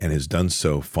and has done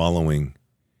so following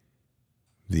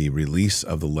the release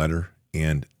of the letter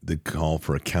and the call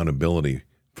for accountability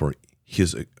for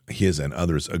his and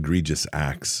others' egregious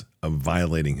acts of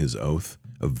violating his oath,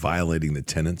 of violating the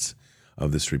tenets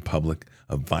of this republic,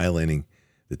 of violating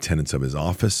the tenets of his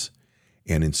office,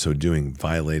 and in so doing,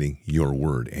 violating your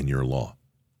word and your law.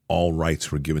 All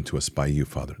rights were given to us by you,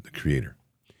 Father, the Creator.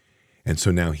 And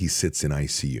so now he sits in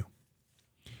ICU.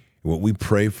 What we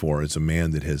pray for is a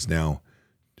man that has now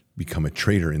become a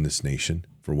traitor in this nation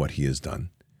for what he has done.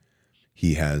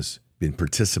 He has been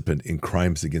participant in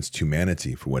crimes against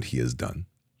humanity for what he has done,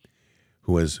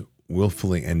 who has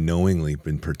willfully and knowingly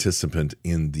been participant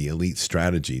in the elite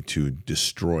strategy to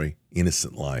destroy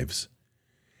innocent lives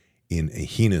in a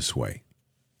heinous way,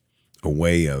 a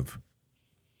way of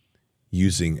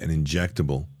using an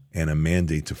injectable and a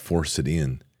mandate to force it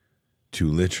in to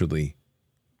literally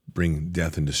bring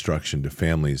death and destruction to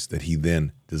families that he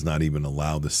then does not even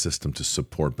allow the system to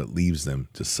support, but leaves them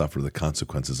to suffer the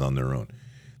consequences on their own.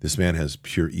 This man has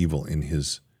pure evil in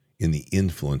the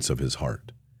influence of his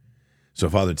heart. So,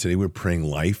 Father, today we're praying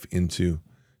life into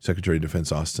Secretary of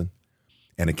Defense Austin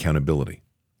and accountability,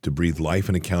 to breathe life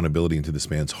and accountability into this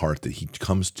man's heart, that he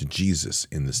comes to Jesus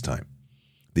in this time,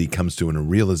 that he comes to a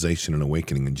realization and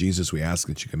awakening. And Jesus, we ask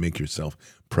that you can make yourself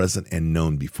present and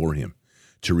known before him,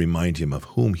 to remind him of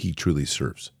whom he truly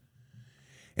serves,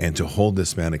 and to hold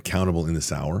this man accountable in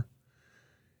this hour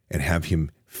and have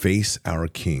him face our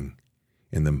King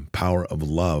in the power of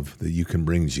love that you can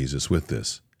bring, Jesus, with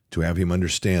this, to have him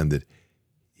understand that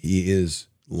he is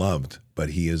loved,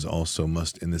 but he is also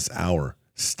must in this hour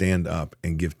stand up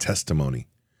and give testimony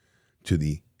to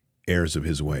the heirs of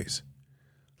his ways.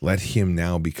 Let him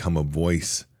now become a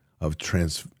voice of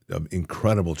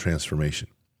incredible transformation.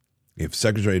 If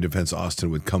Secretary of Defense Austin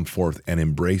would come forth and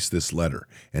embrace this letter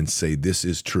and say, this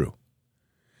is true,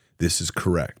 this is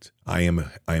correct, I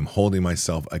am holding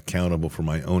myself accountable for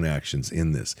my own actions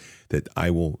in this, that I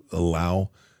will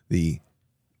allow the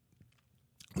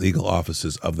legal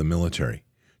offices of the military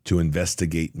to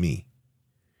investigate me,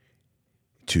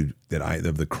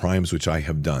 of the crimes which I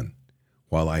have done.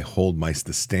 While I hold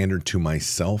the standard to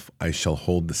myself, I shall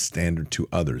hold the standard to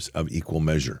others of equal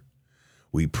measure.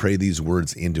 We pray these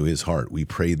words into his heart. We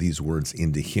pray these words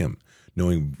into him,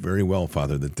 knowing very well,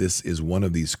 Father, that this is one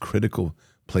of these critical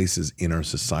places in our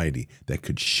society that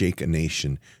could shake a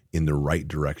nation in the right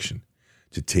direction,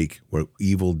 to take what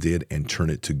evil did and turn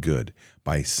it to good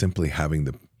by simply having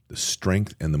the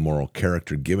strength and the moral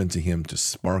character given to him to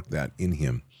spark that in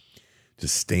him, to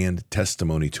stand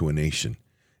testimony to a nation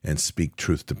and speak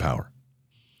truth to power.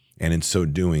 And in so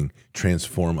doing,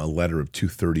 transform a letter of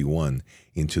 231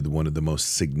 into one of the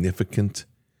most significant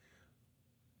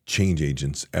change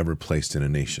agents ever placed in a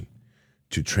nation,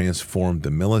 to transform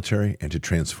the military and to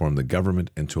transform the government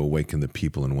and to awaken the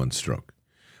people in one stroke.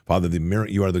 Father,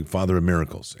 you are the Father of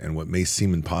miracles, and what may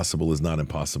seem impossible is not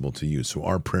impossible to you. So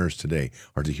our prayers today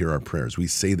are to hear our prayers. We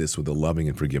say this with a loving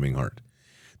and forgiving heart,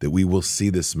 that we will see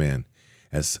this man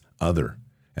as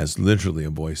literally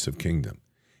a voice of kingdom,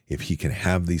 if he can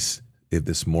have this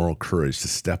moral courage to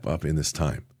step up in this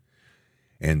time.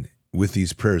 And with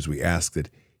these prayers, we ask that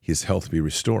his health be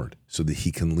restored so that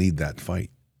he can lead that fight,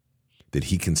 that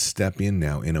he can step in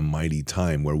now in a mighty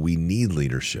time where we need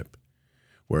leadership,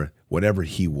 where whatever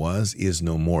he was is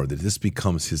no more, that this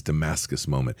becomes his Damascus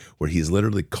moment, where he is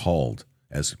literally called,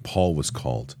 as Paul was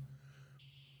called,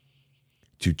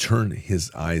 to turn his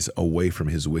eyes away from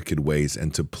his wicked ways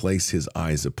and to place his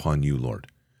eyes upon you, Lord.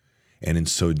 And in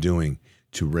so doing,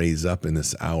 to raise up in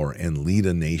this hour and lead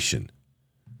a nation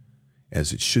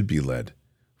as it should be led,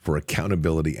 for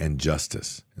accountability and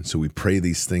justice. And so we pray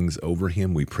these things over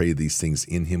him. We pray these things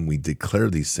in him. We declare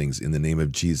these things in the name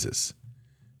of Jesus.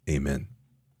 Amen.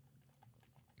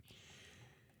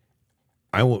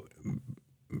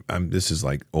 This is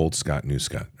like old Scott, new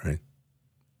Scott, right?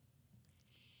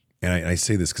 And I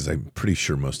say this because I'm pretty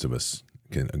sure most of us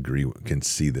can agree, can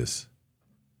see this.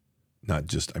 Not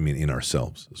just, in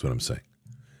ourselves is what I'm saying.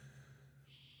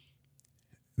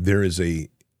 There is a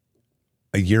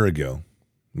year ago,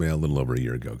 a little over a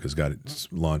year ago, because God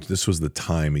launched, this was the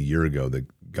time a year ago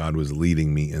that God was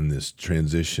leading me in this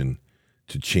transition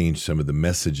to change some of the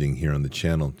messaging here on the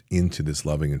channel into this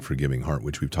loving and forgiving heart,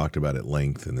 which we've talked about at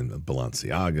length. And then the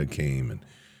Balenciaga came and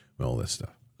all that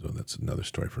stuff. So that's another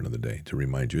story for another day to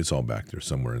remind you. It's all back there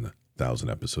somewhere in the 1,000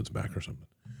 episodes back or something.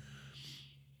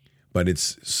 But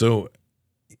it's so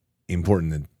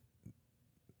important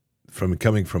that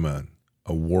coming from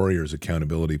a warrior's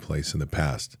accountability place in the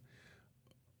past,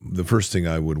 the first thing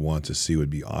I would want to see would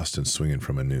be Austin swinging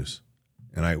from a noose.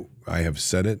 And I have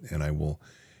said it, and I will,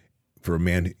 if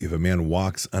a man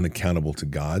walks unaccountable to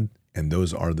God, and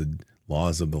those are the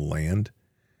laws of the land,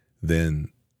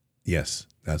 then yes,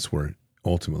 that's where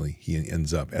ultimately he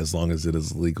ends up, as long as it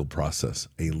is a legal process.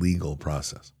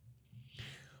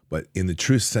 But in the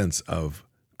true sense of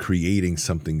creating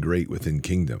something great within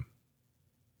kingdom,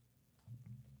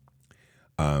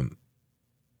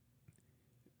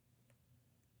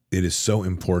 it is so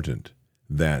important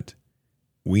that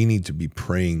we need to be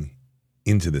praying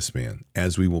into this man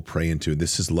as we will pray into,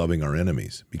 this is loving our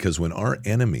enemies. Because when our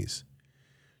enemies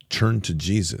turn to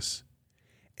Jesus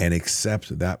and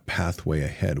accept that pathway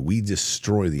ahead, we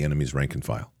destroy the enemy's rank and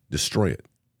file. Destroy it.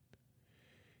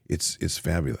 It's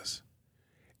fabulous.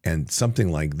 And something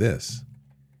like this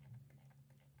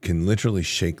can literally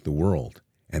shake the world.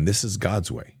 And this is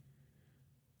God's way.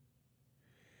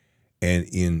 And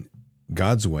in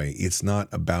God's way, it's not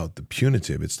about the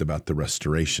punitive, it's about the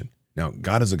restoration. Now,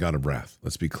 God is a God of wrath,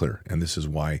 let's be clear. And this is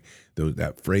why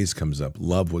that phrase comes up,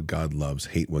 love what God loves,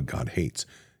 hate what God hates.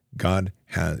 God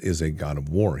is a God of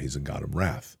war, he's a God of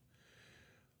wrath.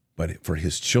 But for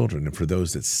his children and for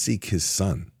those that seek his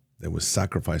son that was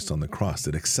sacrificed on the cross,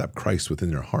 that accept Christ within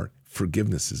their heart,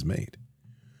 forgiveness is made.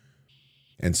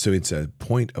 And so it's a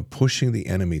point of pushing the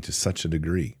enemy to such a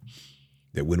degree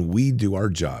that when we do our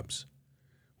jobs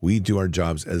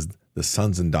as the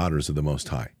sons and daughters of the Most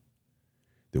High,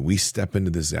 that we step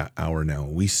into this hour now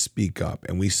and we speak up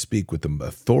and we speak with the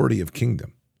authority of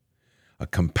kingdom, a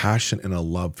compassion and a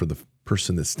love for the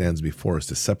person that stands before us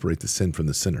to separate the sin from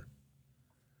the sinner.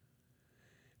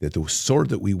 That the sword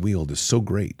that we wield is so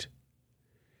great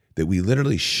that we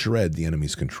literally shred the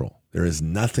enemy's control. There is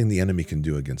nothing the enemy can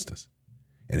do against us,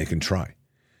 and it can try.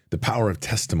 The power of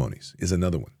testimonies is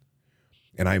another one.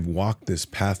 And I've walked this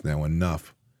path now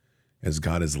enough as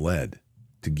God has led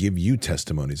to give you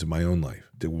testimonies of my own life,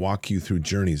 to walk you through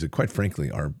journeys that quite frankly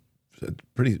are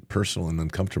pretty personal and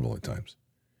uncomfortable at times.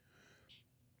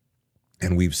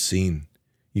 And we've seen,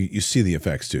 you see the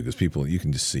effects too, because people, you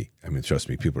can just see, trust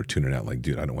me, people are tuning out like,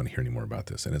 dude, I don't want to hear any more about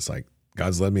this. And it's like,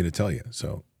 God's led me to tell you,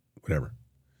 so whatever.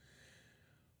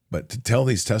 But to tell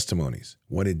these testimonies,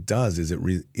 what it does is it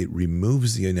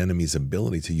removes the enemy's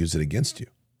ability to use it against you.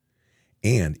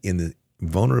 And in the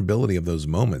vulnerability of those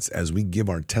moments, as we give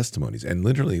our testimonies, and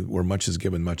literally where much is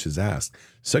given, much is asked,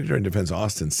 Secretary of Defense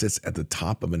Austin sits at the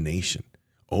top of a nation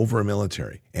over a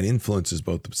military and influences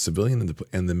both the civilian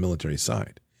and the military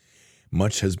side.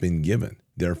 Much has been given,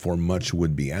 therefore much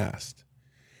would be asked.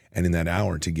 And in that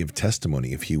hour to give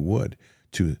testimony, if he would,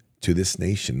 to this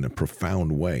nation in a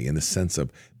profound way, in the sense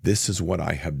of this is what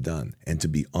I have done, and to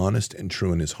be honest and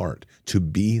true in his heart, to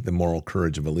be the moral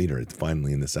courage of a leader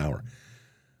finally in this hour.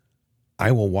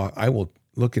 I will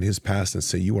look at his past and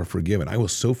say, you are forgiven. I will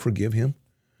so forgive him,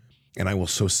 and I will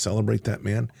so celebrate that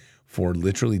man for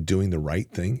literally doing the right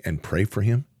thing and pray for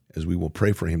him, as we will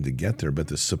pray for him to get there. But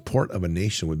the support of a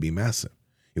nation would be massive.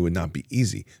 It would not be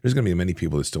easy. There's going to be many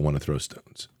people that still want to throw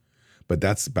stones. But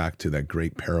that's back to that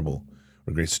great parable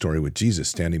or great story with Jesus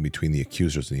standing between the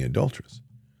accusers and the adulteress.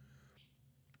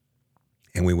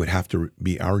 And we would have to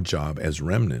be our job as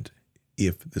remnant,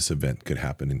 if this event could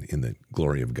happen in the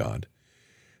glory of God,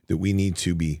 that we need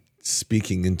to be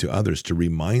speaking into others to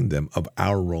remind them of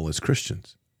our role as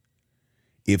Christians.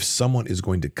 If someone is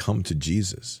going to come to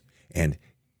Jesus and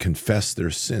confess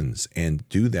their sins and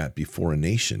do that before a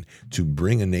nation to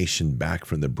bring a nation back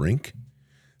from the brink,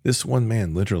 this one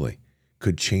man literally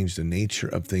could change the nature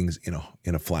of things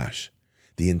in a flash.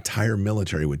 The entire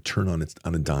military would turn on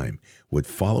a dime, would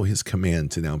follow his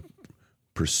command to now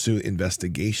pursue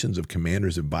investigations of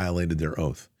commanders that violated their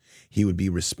oath. He would be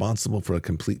responsible for a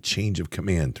complete change of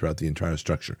command throughout the entire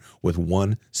structure with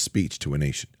one speech to a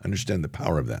nation. Understand the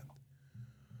power of that.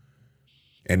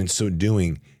 And in so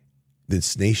doing,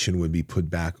 this nation would be put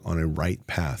back on a right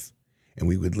path. And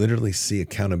we would literally see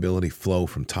accountability flow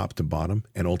from top to bottom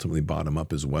and ultimately bottom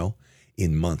up as well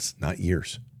in months, not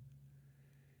years.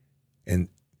 And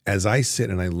as I sit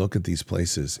and I look at these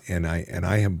places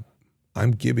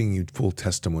I'm giving you full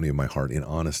testimony of my heart in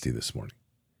honesty this morning.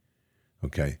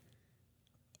 Okay.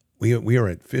 We are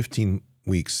at 15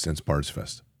 weeks since Bards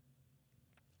Fest.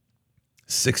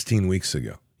 16 weeks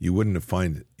ago, you would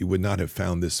not have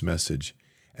found this message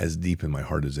as deep in my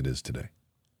heart as it is today.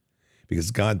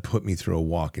 Because God put me through a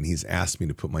walk and he's asked me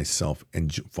to put myself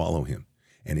and follow him.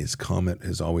 And his comment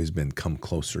has always been, come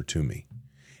closer to me.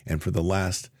 And for the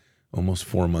last almost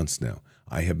 4 months now,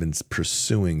 I have been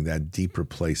pursuing that deeper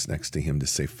place next to him to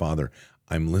say, Father,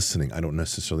 I'm listening. I don't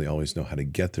necessarily always know how to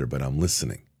get there, but I'm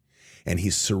listening. And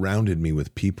he's surrounded me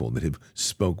with people that have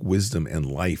spoke wisdom and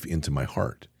life into my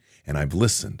heart. And I've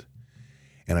listened.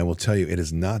 And I will tell you, it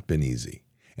has not been easy.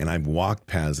 And I've walked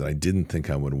paths that I didn't think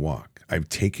I would walk. I've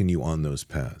taken you on those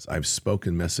paths. I've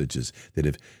spoken messages that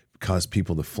have caused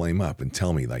people to flame up and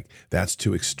tell me like, that's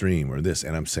too extreme or this.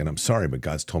 And I'm saying, I'm sorry, but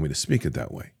God's told me to speak it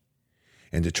that way.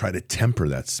 And to try to temper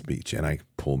that speech. And I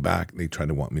pull back. They try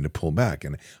to want me to pull back.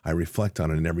 And I reflect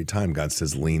on it. And every time God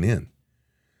says, lean in.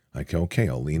 Like, okay,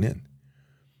 I'll lean in.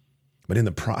 But in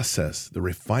the process, the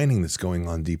refining that's going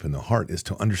on deep in the heart is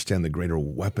to understand the greater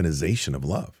weaponization of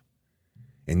love.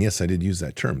 And yes, I did use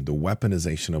that term, the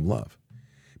weaponization of love.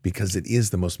 Because it is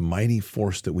the most mighty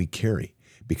force that we carry.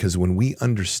 Because when we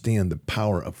understand the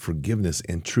power of forgiveness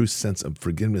and true sense of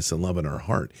forgiveness and love in our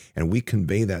heart, and we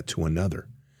convey that to another,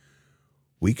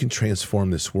 we can transform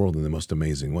this world in the most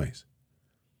amazing ways.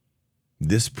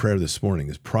 This prayer this morning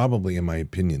is probably, in my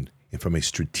opinion, and from a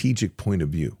strategic point of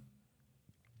view,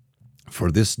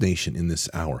 for this nation in this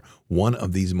hour, one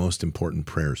of these most important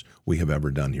prayers we have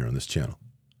ever done here on this channel.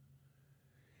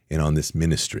 And on this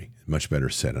ministry, much better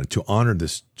said. And to honor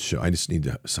this show, I just need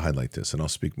to highlight this, and I'll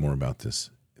speak more about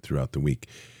this throughout the week.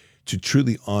 To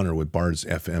truly honor what Bards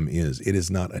FM is, it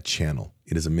is not a channel.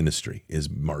 It is a ministry. It is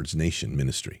Bards Nation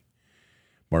ministry.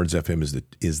 Bards FM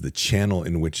is the channel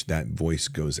in which that voice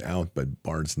goes out, but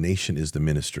Bards Nation is the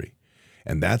ministry.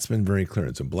 And that's been very clear.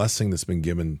 It's a blessing that's been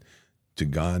given to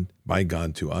God, by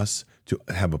God to us, to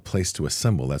have a place to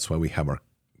assemble. That's why we have our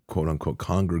quote-unquote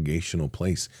congregational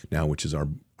place now, which is our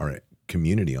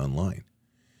community online.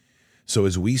 So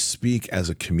as we speak as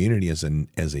a community, as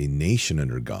a nation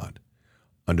under God,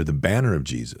 under the banner of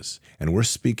Jesus, and we're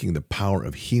speaking the power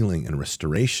of healing and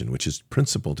restoration, which is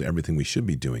principal to everything we should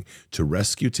be doing, to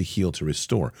rescue, to heal, to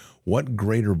restore. What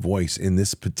greater voice in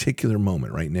this particular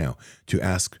moment right now to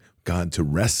ask God to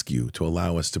rescue, to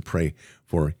allow us to pray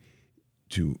for,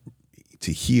 to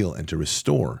heal and to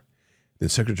restore, than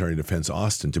Secretary of Defense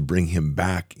Austin to bring him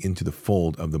back into the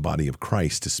fold of the body of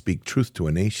Christ, to speak truth to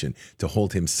a nation, to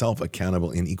hold himself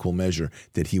accountable in equal measure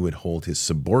that he would hold his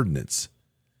subordinates,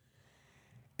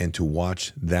 and to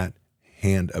watch that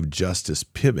hand of justice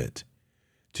pivot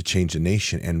to change a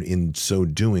nation. And in so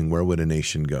doing, where would a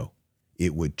nation go?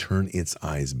 It would turn its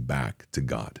eyes back to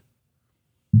God.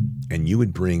 And you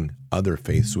would bring other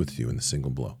faiths with you in the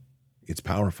single blow. It's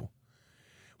powerful.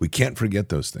 We can't forget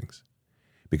those things.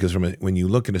 Because when you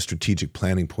look at a strategic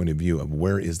planning point of view of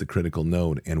where is the critical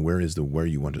node and where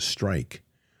you want to strike,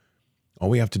 all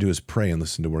we have to do is pray and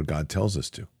listen to where God tells us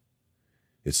to.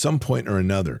 At some point or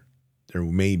another, there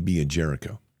may be a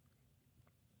Jericho.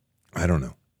 I don't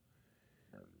know.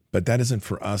 But that isn't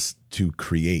for us to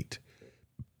create.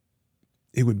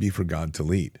 It would be for God to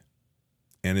lead.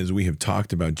 And as we have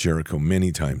talked about Jericho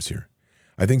many times here,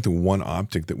 I think the one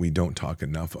optic that we don't talk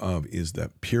enough of is the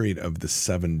period of the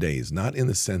 7 days, not in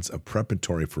the sense of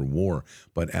preparatory for war,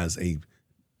 but as a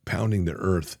pounding the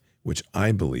earth, which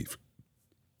I believe,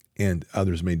 and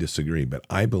others may disagree, but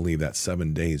I believe that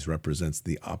 7 days represents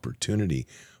the opportunity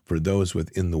for those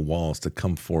within the walls to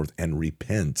come forth and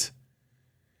repent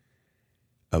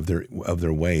of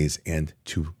their ways and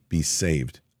to be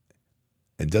saved.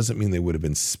 It doesn't mean they would have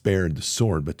been spared the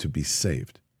sword, but to be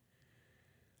saved.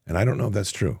 And I don't know if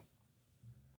that's true.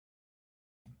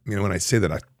 You know, when I say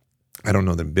that, I don't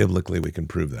know that biblically we can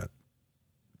prove that.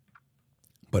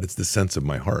 But it's the sense of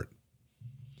my heart.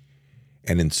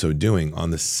 And in so doing, on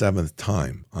the seventh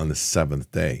time, on the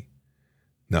seventh day,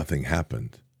 nothing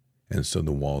happened. And so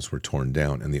the walls were torn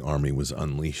down and the army was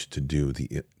unleashed to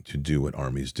do what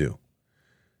armies do,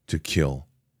 to kill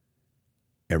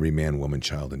every man, woman,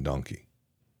 child, and donkey.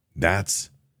 That's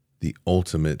the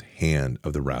ultimate hand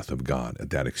of the wrath of God at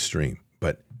that extreme.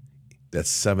 But That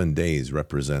 7 days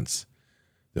represents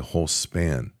the whole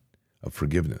span of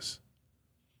forgiveness.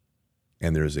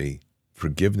 And there's a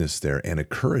forgiveness there and a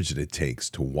courage that it takes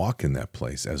to walk in that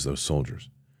place as those soldiers.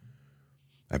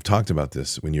 I've talked about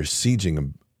this. When you're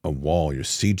sieging a wall, you're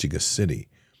sieging a city,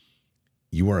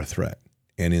 you are a threat.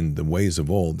 And in the ways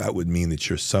of old, that would mean that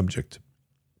you're subject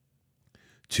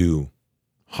to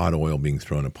hot oil being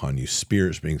thrown upon you,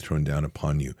 spears being thrown down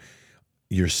upon you.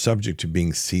 You're subject to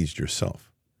being sieged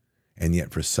yourself. And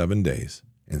yet for 7 days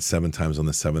and 7 times on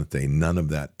the 7th day, none of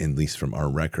that, at least from our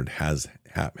record, has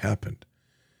happened.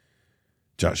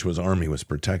 Joshua's army was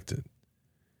protected.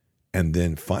 And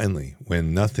then finally,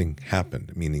 when nothing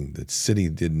happened, meaning the city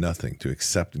did nothing to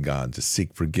accept God, to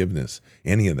seek forgiveness,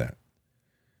 any of that,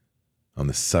 on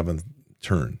the 7th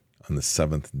turn, on the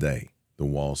 7th day, the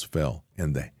walls fell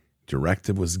and the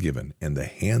directive was given, and the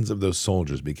hands of those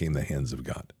soldiers became the hands of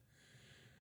God.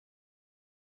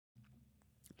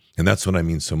 And that's what I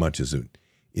mean so much, is that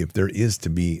if there is to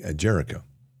be a Jericho,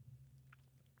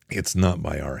 it's not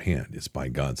by our hand, it's by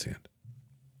God's hand.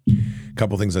 A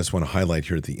couple things I just want to highlight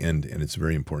here at the end, and it's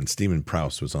very important. Stephen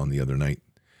Prowse was on the other night.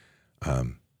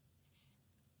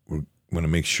 We want to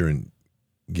make sure and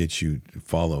get you to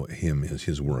follow him,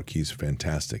 his work. He's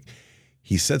fantastic.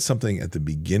 He said something at the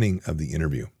beginning of the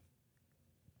interview,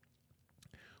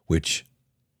 which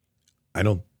I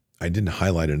didn't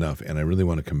highlight enough, and I really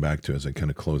want to come back to as I kind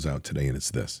of close out today, and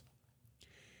it's this.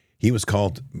 He was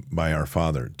called by our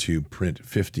Father to print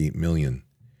 50 million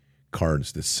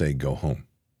cards that say, "Go home."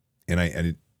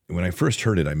 And when I first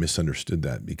heard it, I misunderstood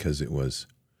that, because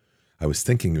I was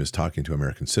thinking he was talking to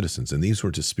American citizens, and these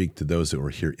were to speak to those that were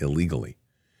here illegally,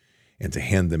 and to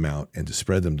hand them out and to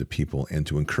spread them to people and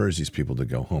to encourage these people to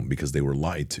go home because they were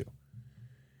lied to.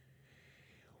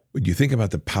 When you think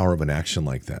about the power of an action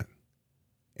like that,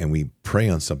 and we pray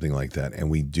on something like that, and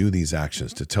we do these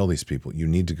actions to tell these people, you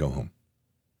need to go home.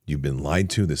 You've been lied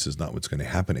to. This is not what's going to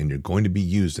happen, and you're going to be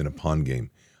used in a pawn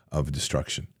game of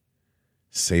destruction.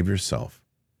 Save yourself,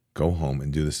 go home,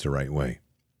 and do this the right way.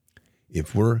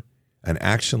 If we're an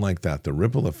action like that, the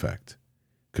ripple effect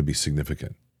could be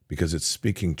significant, because it's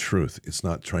speaking truth. It's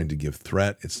not trying to give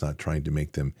threat. It's not trying to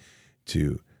make them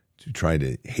to try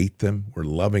to hate them. We're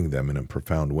loving them in a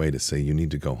profound way to say, you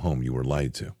need to go home. You were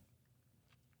lied to.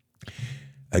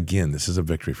 Again, this is a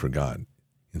victory for God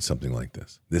in something like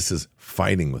this. This is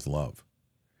fighting with love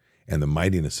and the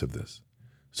mightiness of this.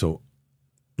 So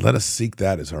let us seek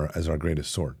that as our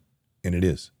greatest sword. And it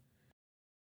is.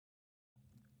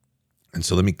 And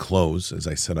so let me close, as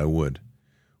I said I would,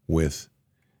 with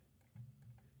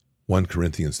 1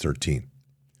 Corinthians 13.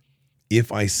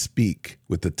 If I speak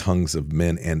with the tongues of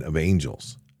men and of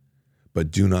angels,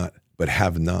 but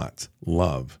have not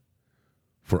love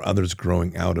for others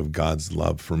growing out of God's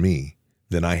love for me,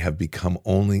 then I have become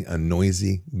only a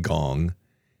noisy gong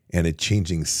and a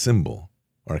changing cymbal,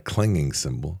 or a clanging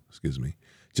cymbal,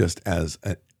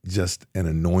 just an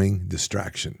annoying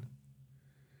distraction.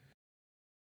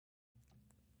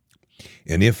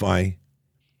 And if I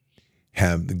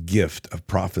have the gift of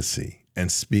prophecy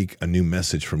and speak a new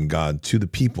message from God to the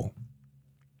people,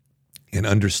 and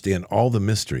understand all the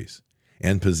mysteries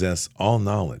and possess all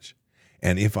knowledge,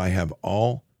 and if I have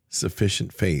all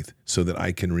sufficient faith so that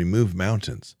I can remove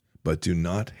mountains, but do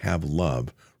not have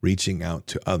love reaching out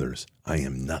to others, I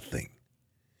am nothing.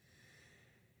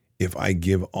 If I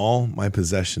give all my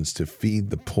possessions to feed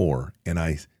the poor, and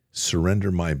I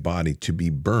surrender my body to be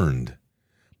burned,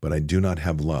 but I do not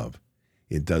have love,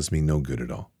 it does me no good at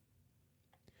all.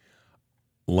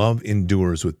 Love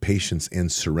endures with patience and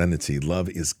serenity. Love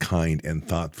is kind and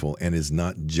thoughtful and is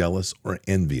not jealous or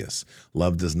envious.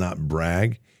 Love does not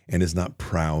brag and is not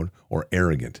proud or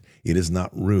arrogant. It is not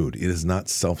rude. It is not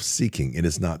self-seeking. It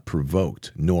is not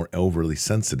provoked, nor overly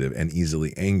sensitive and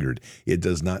easily angered. It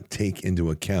does not take into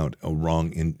account a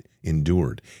wrong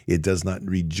endured. It does not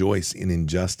rejoice in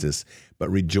injustice, but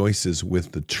rejoices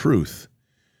with the truth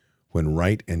when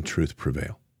right and truth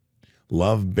prevail.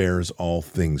 Love bears all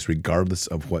things, regardless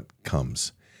of what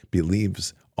comes,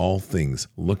 believes all things,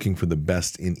 looking for the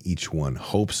best in each one,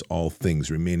 hopes all things,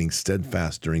 remaining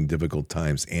steadfast during difficult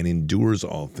times, and endures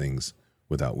all things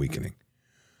without weakening.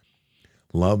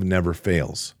 Love never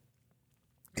fails.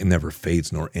 It never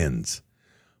fades nor ends.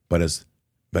 But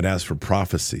as for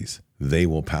prophecies, they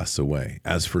will pass away.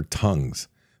 As for tongues,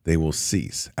 they will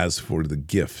cease. As for the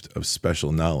gift of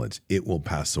special knowledge, it will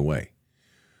pass away.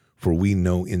 For we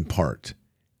know in part,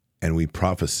 and we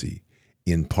prophesy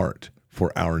in part.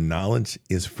 For our knowledge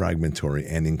is fragmentary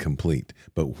and incomplete.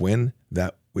 But when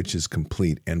that which is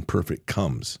complete and perfect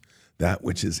comes, that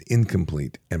which is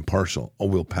incomplete and partial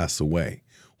will pass away.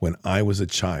 When I was a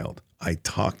child, I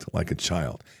talked like a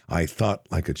child. I thought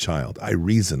like a child. I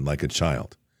reasoned like a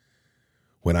child.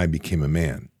 When I became a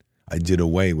man, I did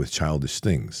away with childish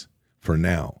things. For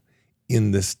now,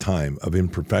 in this time of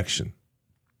imperfection,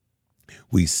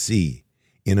 we see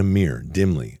in a mirror,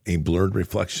 dimly, a blurred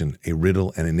reflection, a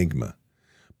riddle, an enigma.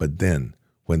 But then,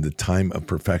 when the time of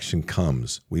perfection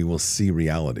comes, we will see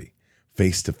reality,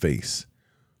 face to face.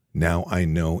 Now I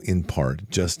know in part,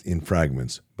 just in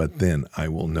fragments, but then I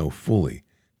will know fully,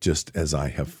 just as I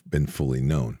have been fully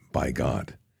known by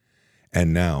God.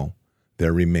 And now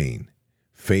there remain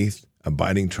faith,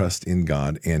 abiding trust in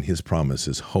God and his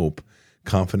promises, hope,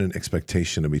 confident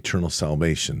expectation of eternal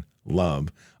salvation,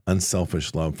 love,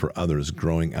 unselfish love for others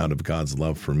growing out of God's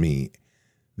love for me.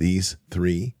 These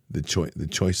three, the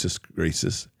choicest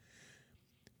graces,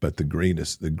 but the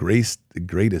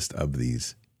greatest of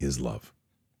these is love.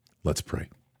 Let's pray.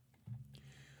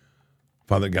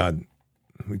 Father God,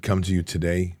 we come to you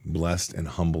today, blessed and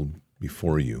humbled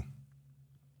before you.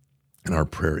 And our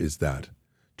prayer is that,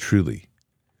 truly,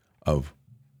 of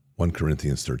 1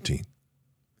 Corinthians 13,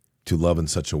 to love in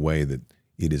such a way that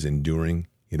it is enduring,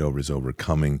 it is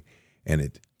overcoming, and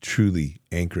it truly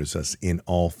anchors us in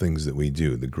all things that we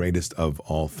do. The greatest of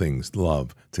all things,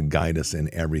 love, to guide us in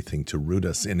everything, to root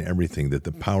us in everything, that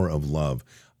the power of love,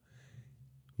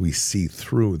 we see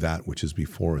through that which is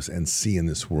before us and see in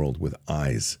this world with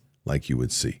eyes like you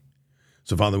would see.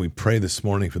 So, Father, we pray this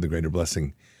morning for the greater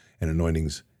blessing and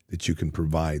anointings that you can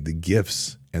provide, the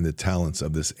gifts and the talents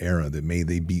of this era, that may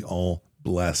they be all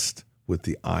blessed with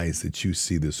the eyes that you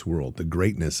see this world, the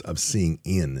greatness of seeing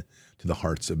in to the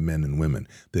hearts of men and women,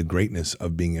 the greatness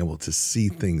of being able to see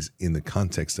things in the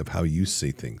context of how you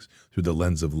see things, through the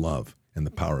lens of love and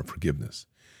the power of forgiveness.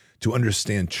 To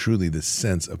understand truly the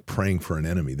sense of praying for an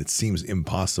enemy that seems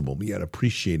impossible, but yet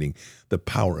appreciating the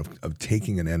power of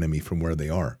taking an enemy from where they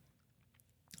are,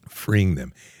 freeing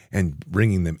them, and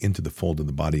bringing them into the fold of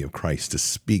the body of Christ to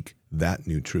speak that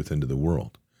new truth into the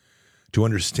world. To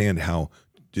understand how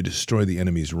to destroy the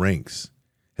enemy's ranks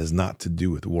has not to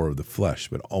do with the war of the flesh,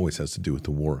 but always has to do with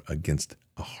the war against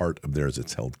a heart of theirs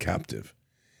that's held captive,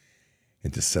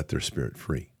 and to set their spirit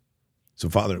free. So,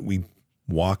 Father, we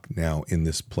walk now in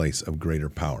this place of greater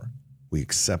power. We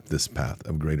accept this path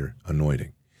of greater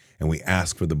anointing, and we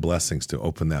ask for the blessings to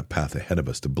open that path ahead of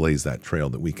us, to blaze that trail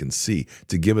that we can see,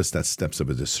 to give us that steps of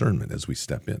a discernment as we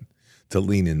step in, to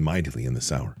lean in mightily in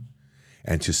this hour,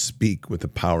 and to speak with the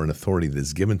power and authority that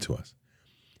is given to us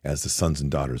as the sons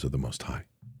and daughters of the Most High.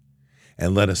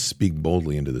 And let us speak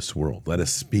boldly into this world. Let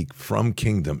us speak from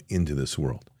kingdom into this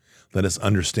world. Let us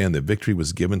understand that victory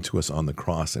was given to us on the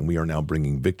cross, and we are now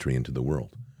bringing victory into the world.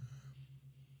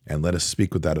 And let us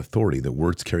speak with that authority, that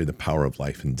words carry the power of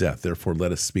life and death. Therefore,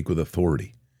 let us speak with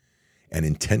authority and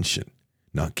intention,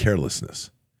 not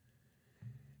carelessness.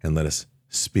 And let us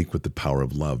speak with the power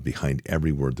of love behind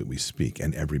every word that we speak,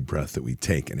 and every breath that we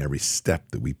take, and every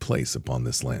step that we place upon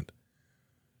this land.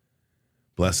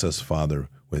 Bless us, Father,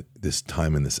 with this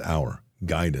time and this hour.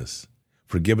 Guide us.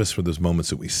 Forgive us for those moments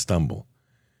that we stumble.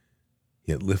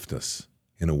 Yet lift us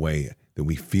in a way that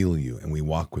we feel you and we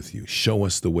walk with you. Show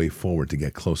us the way forward to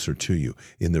get closer to you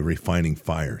in the refining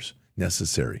fires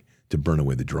necessary to burn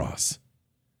away the dross.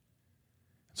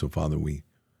 So, Father, we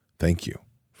thank you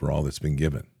for all that's been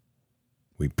given.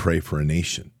 We pray for a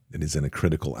nation that is in a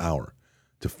critical hour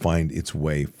to find its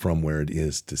way from where it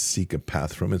is, to seek a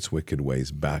path from its wicked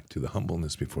ways back to the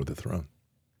humbleness before the throne.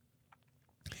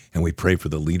 And we pray for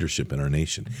the leadership in our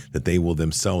nation, that they will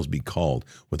themselves be called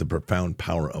with a profound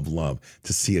power of love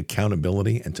to see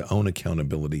accountability and to own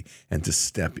accountability, and to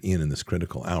step in this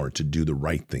critical hour to do the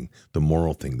right thing, the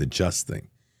moral thing, the just thing,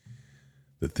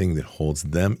 the thing that holds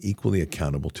them equally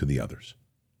accountable to the others.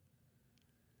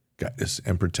 Guide us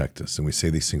and protect us. And we say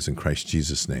these things in Christ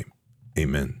Jesus' name.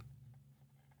 Amen.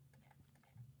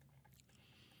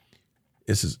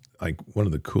 This is like one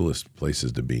of the coolest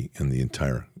places to be in the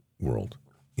entire world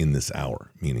in this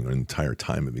hour, meaning an entire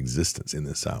time of existence in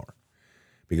this hour,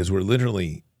 because we're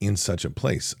literally in such a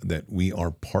place that we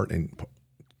are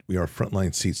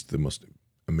frontline seats to the most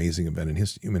amazing event in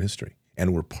human history,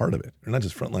 and we're part of it. We're not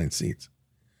just frontline seats.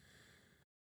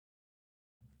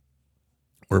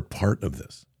 We're part of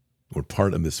this. We're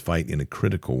part of this fight in a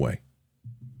critical way,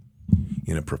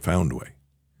 in a profound way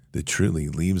that truly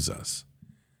leaves us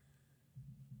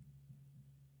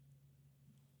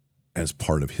as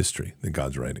part of history that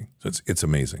God's writing. So it's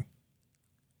amazing.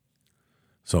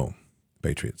 So,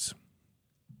 Patriots,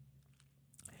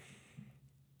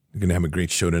 we're going to have a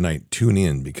great show tonight. Tune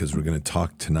in, because we're going to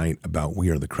talk tonight about We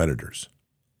Are the Creditors.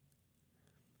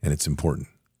 And it's important.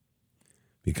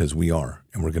 because we are.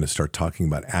 And we're going to start talking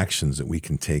about actions that we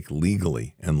can take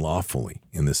legally and lawfully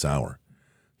in this hour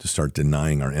to start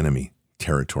denying our enemy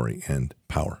territory and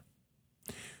power.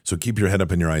 So keep your head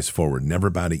up and your eyes forward. Never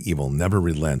bow to evil. Never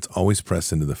relent. Always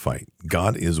press into the fight.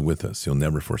 God is with us. He'll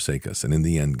never forsake us. And in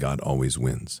the end, God always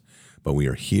wins. But we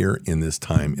are here in this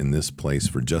time, in this place,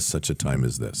 for just such a time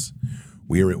as this.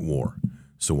 We are at war.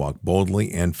 So walk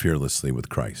boldly and fearlessly with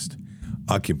Christ.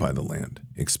 Occupy the land.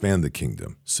 Expand the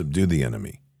kingdom. Subdue the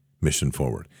enemy. Mission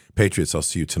forward. Patriots, I'll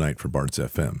see you tonight for Bards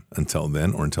FM. Until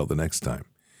then, or until the next time,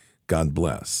 God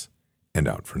bless, and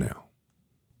out for now.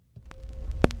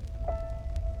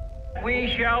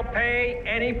 We shall pay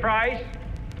any price,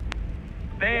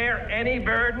 bear any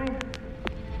burden,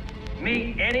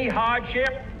 meet any hardship,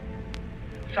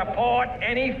 support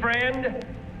any friend,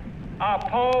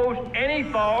 oppose any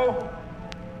foe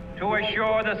to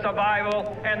assure the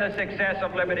survival and the success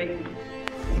of liberty.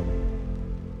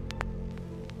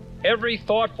 Every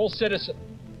thoughtful citizen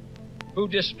who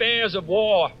despairs of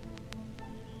war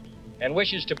and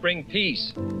wishes to bring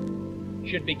peace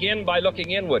should begin by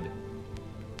looking inward,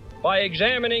 by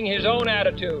examining his own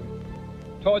attitude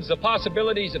towards the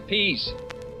possibilities of peace.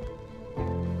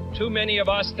 Too many of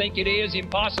us think it is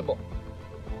impossible.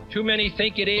 Too many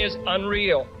think it is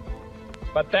unreal.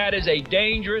 But that is a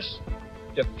dangerous,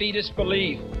 defeatist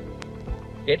belief.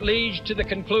 It leads to the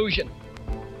conclusion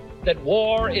that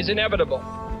war is inevitable,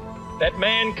 that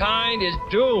mankind is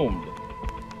doomed,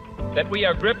 that we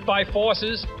are gripped by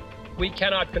forces we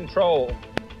cannot control.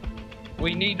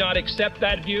 We need not accept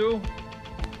that view.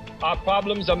 Our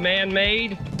problems are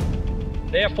man-made,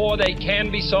 therefore they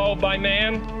can be solved by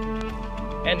man,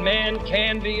 and man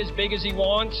can be as big as he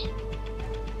wants.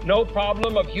 No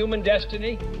problem of human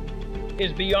destiny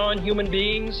is beyond human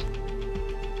beings.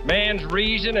 Man's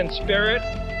reason and spirit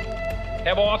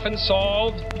have often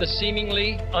solved the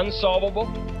seemingly unsolvable,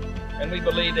 and we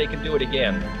believe they can do it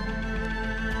again.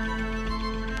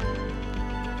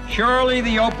 Surely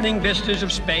the opening vistas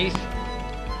of space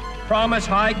promise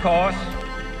high costs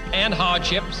and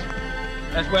hardships,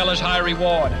 as well as high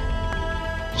reward.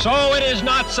 So it is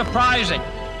not surprising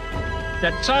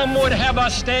that some would have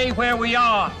us stay where we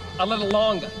are a little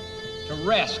longer, to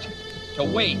rest, to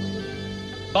wait.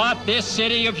 But this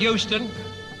city of Houston,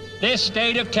 this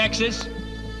state of Texas,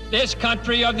 this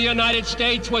country of the United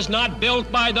States was not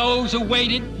built by those who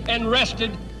waited and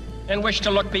rested and wished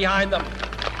to look behind them.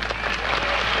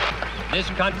 This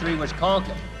country was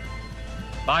conquered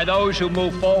by those who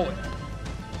move forward,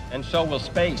 and so will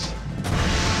space.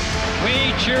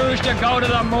 We choose to go to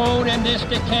the moon in this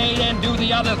decade and do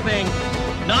the other thing,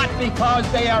 not because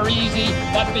they are easy,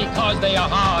 but because they are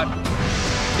hard.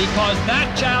 Because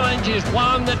that challenge is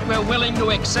one that we're willing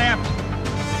to accept.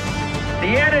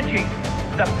 The energy,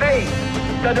 the faith,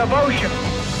 the devotion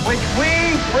which we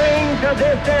bring to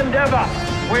this endeavor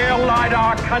will light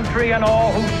our country and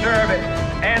all who serve it.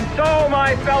 And so,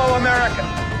 my fellow Americans,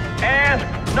 ask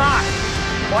not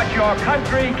what your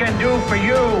country can do for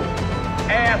you.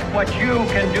 Ask what you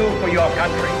can do for your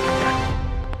country.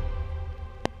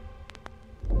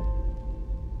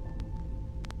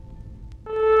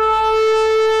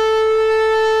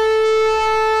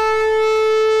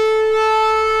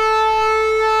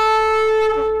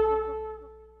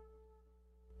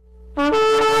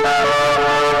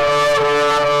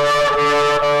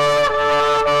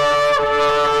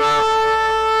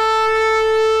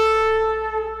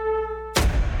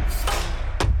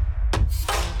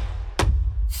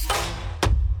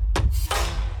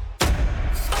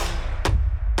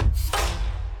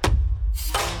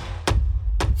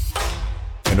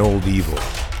 An old evil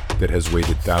that has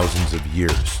waited thousands of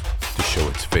years to show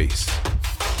its face.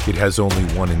 It has only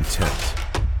one intent: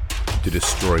 to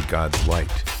destroy God's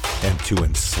light and to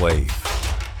enslave.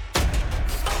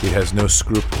 It has no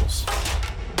scruples.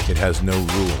 It has no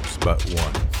rules but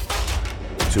one: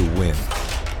 to win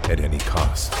at any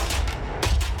cost.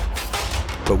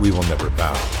 But we will never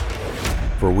bow,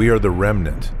 for we are the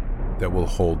remnant that will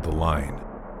hold the line.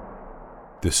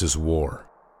 This is war.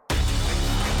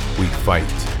 We fight.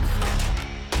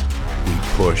 We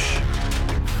push.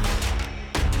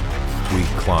 We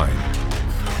climb.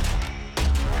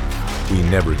 We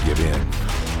never give in.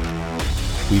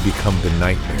 We become the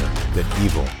nightmare that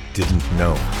evil didn't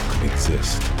know could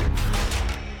exist.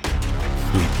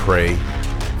 We pray.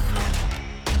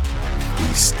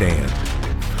 We stand.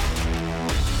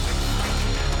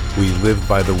 We live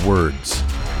by the words,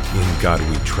 "In God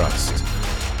we trust."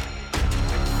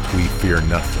 We fear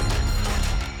nothing.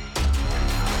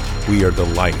 We are the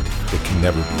light that can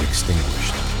never be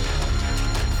extinguished.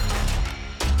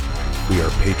 We are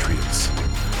patriots.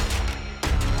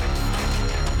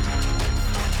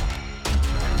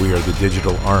 We are the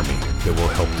digital army that will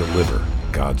help deliver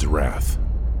God's wrath.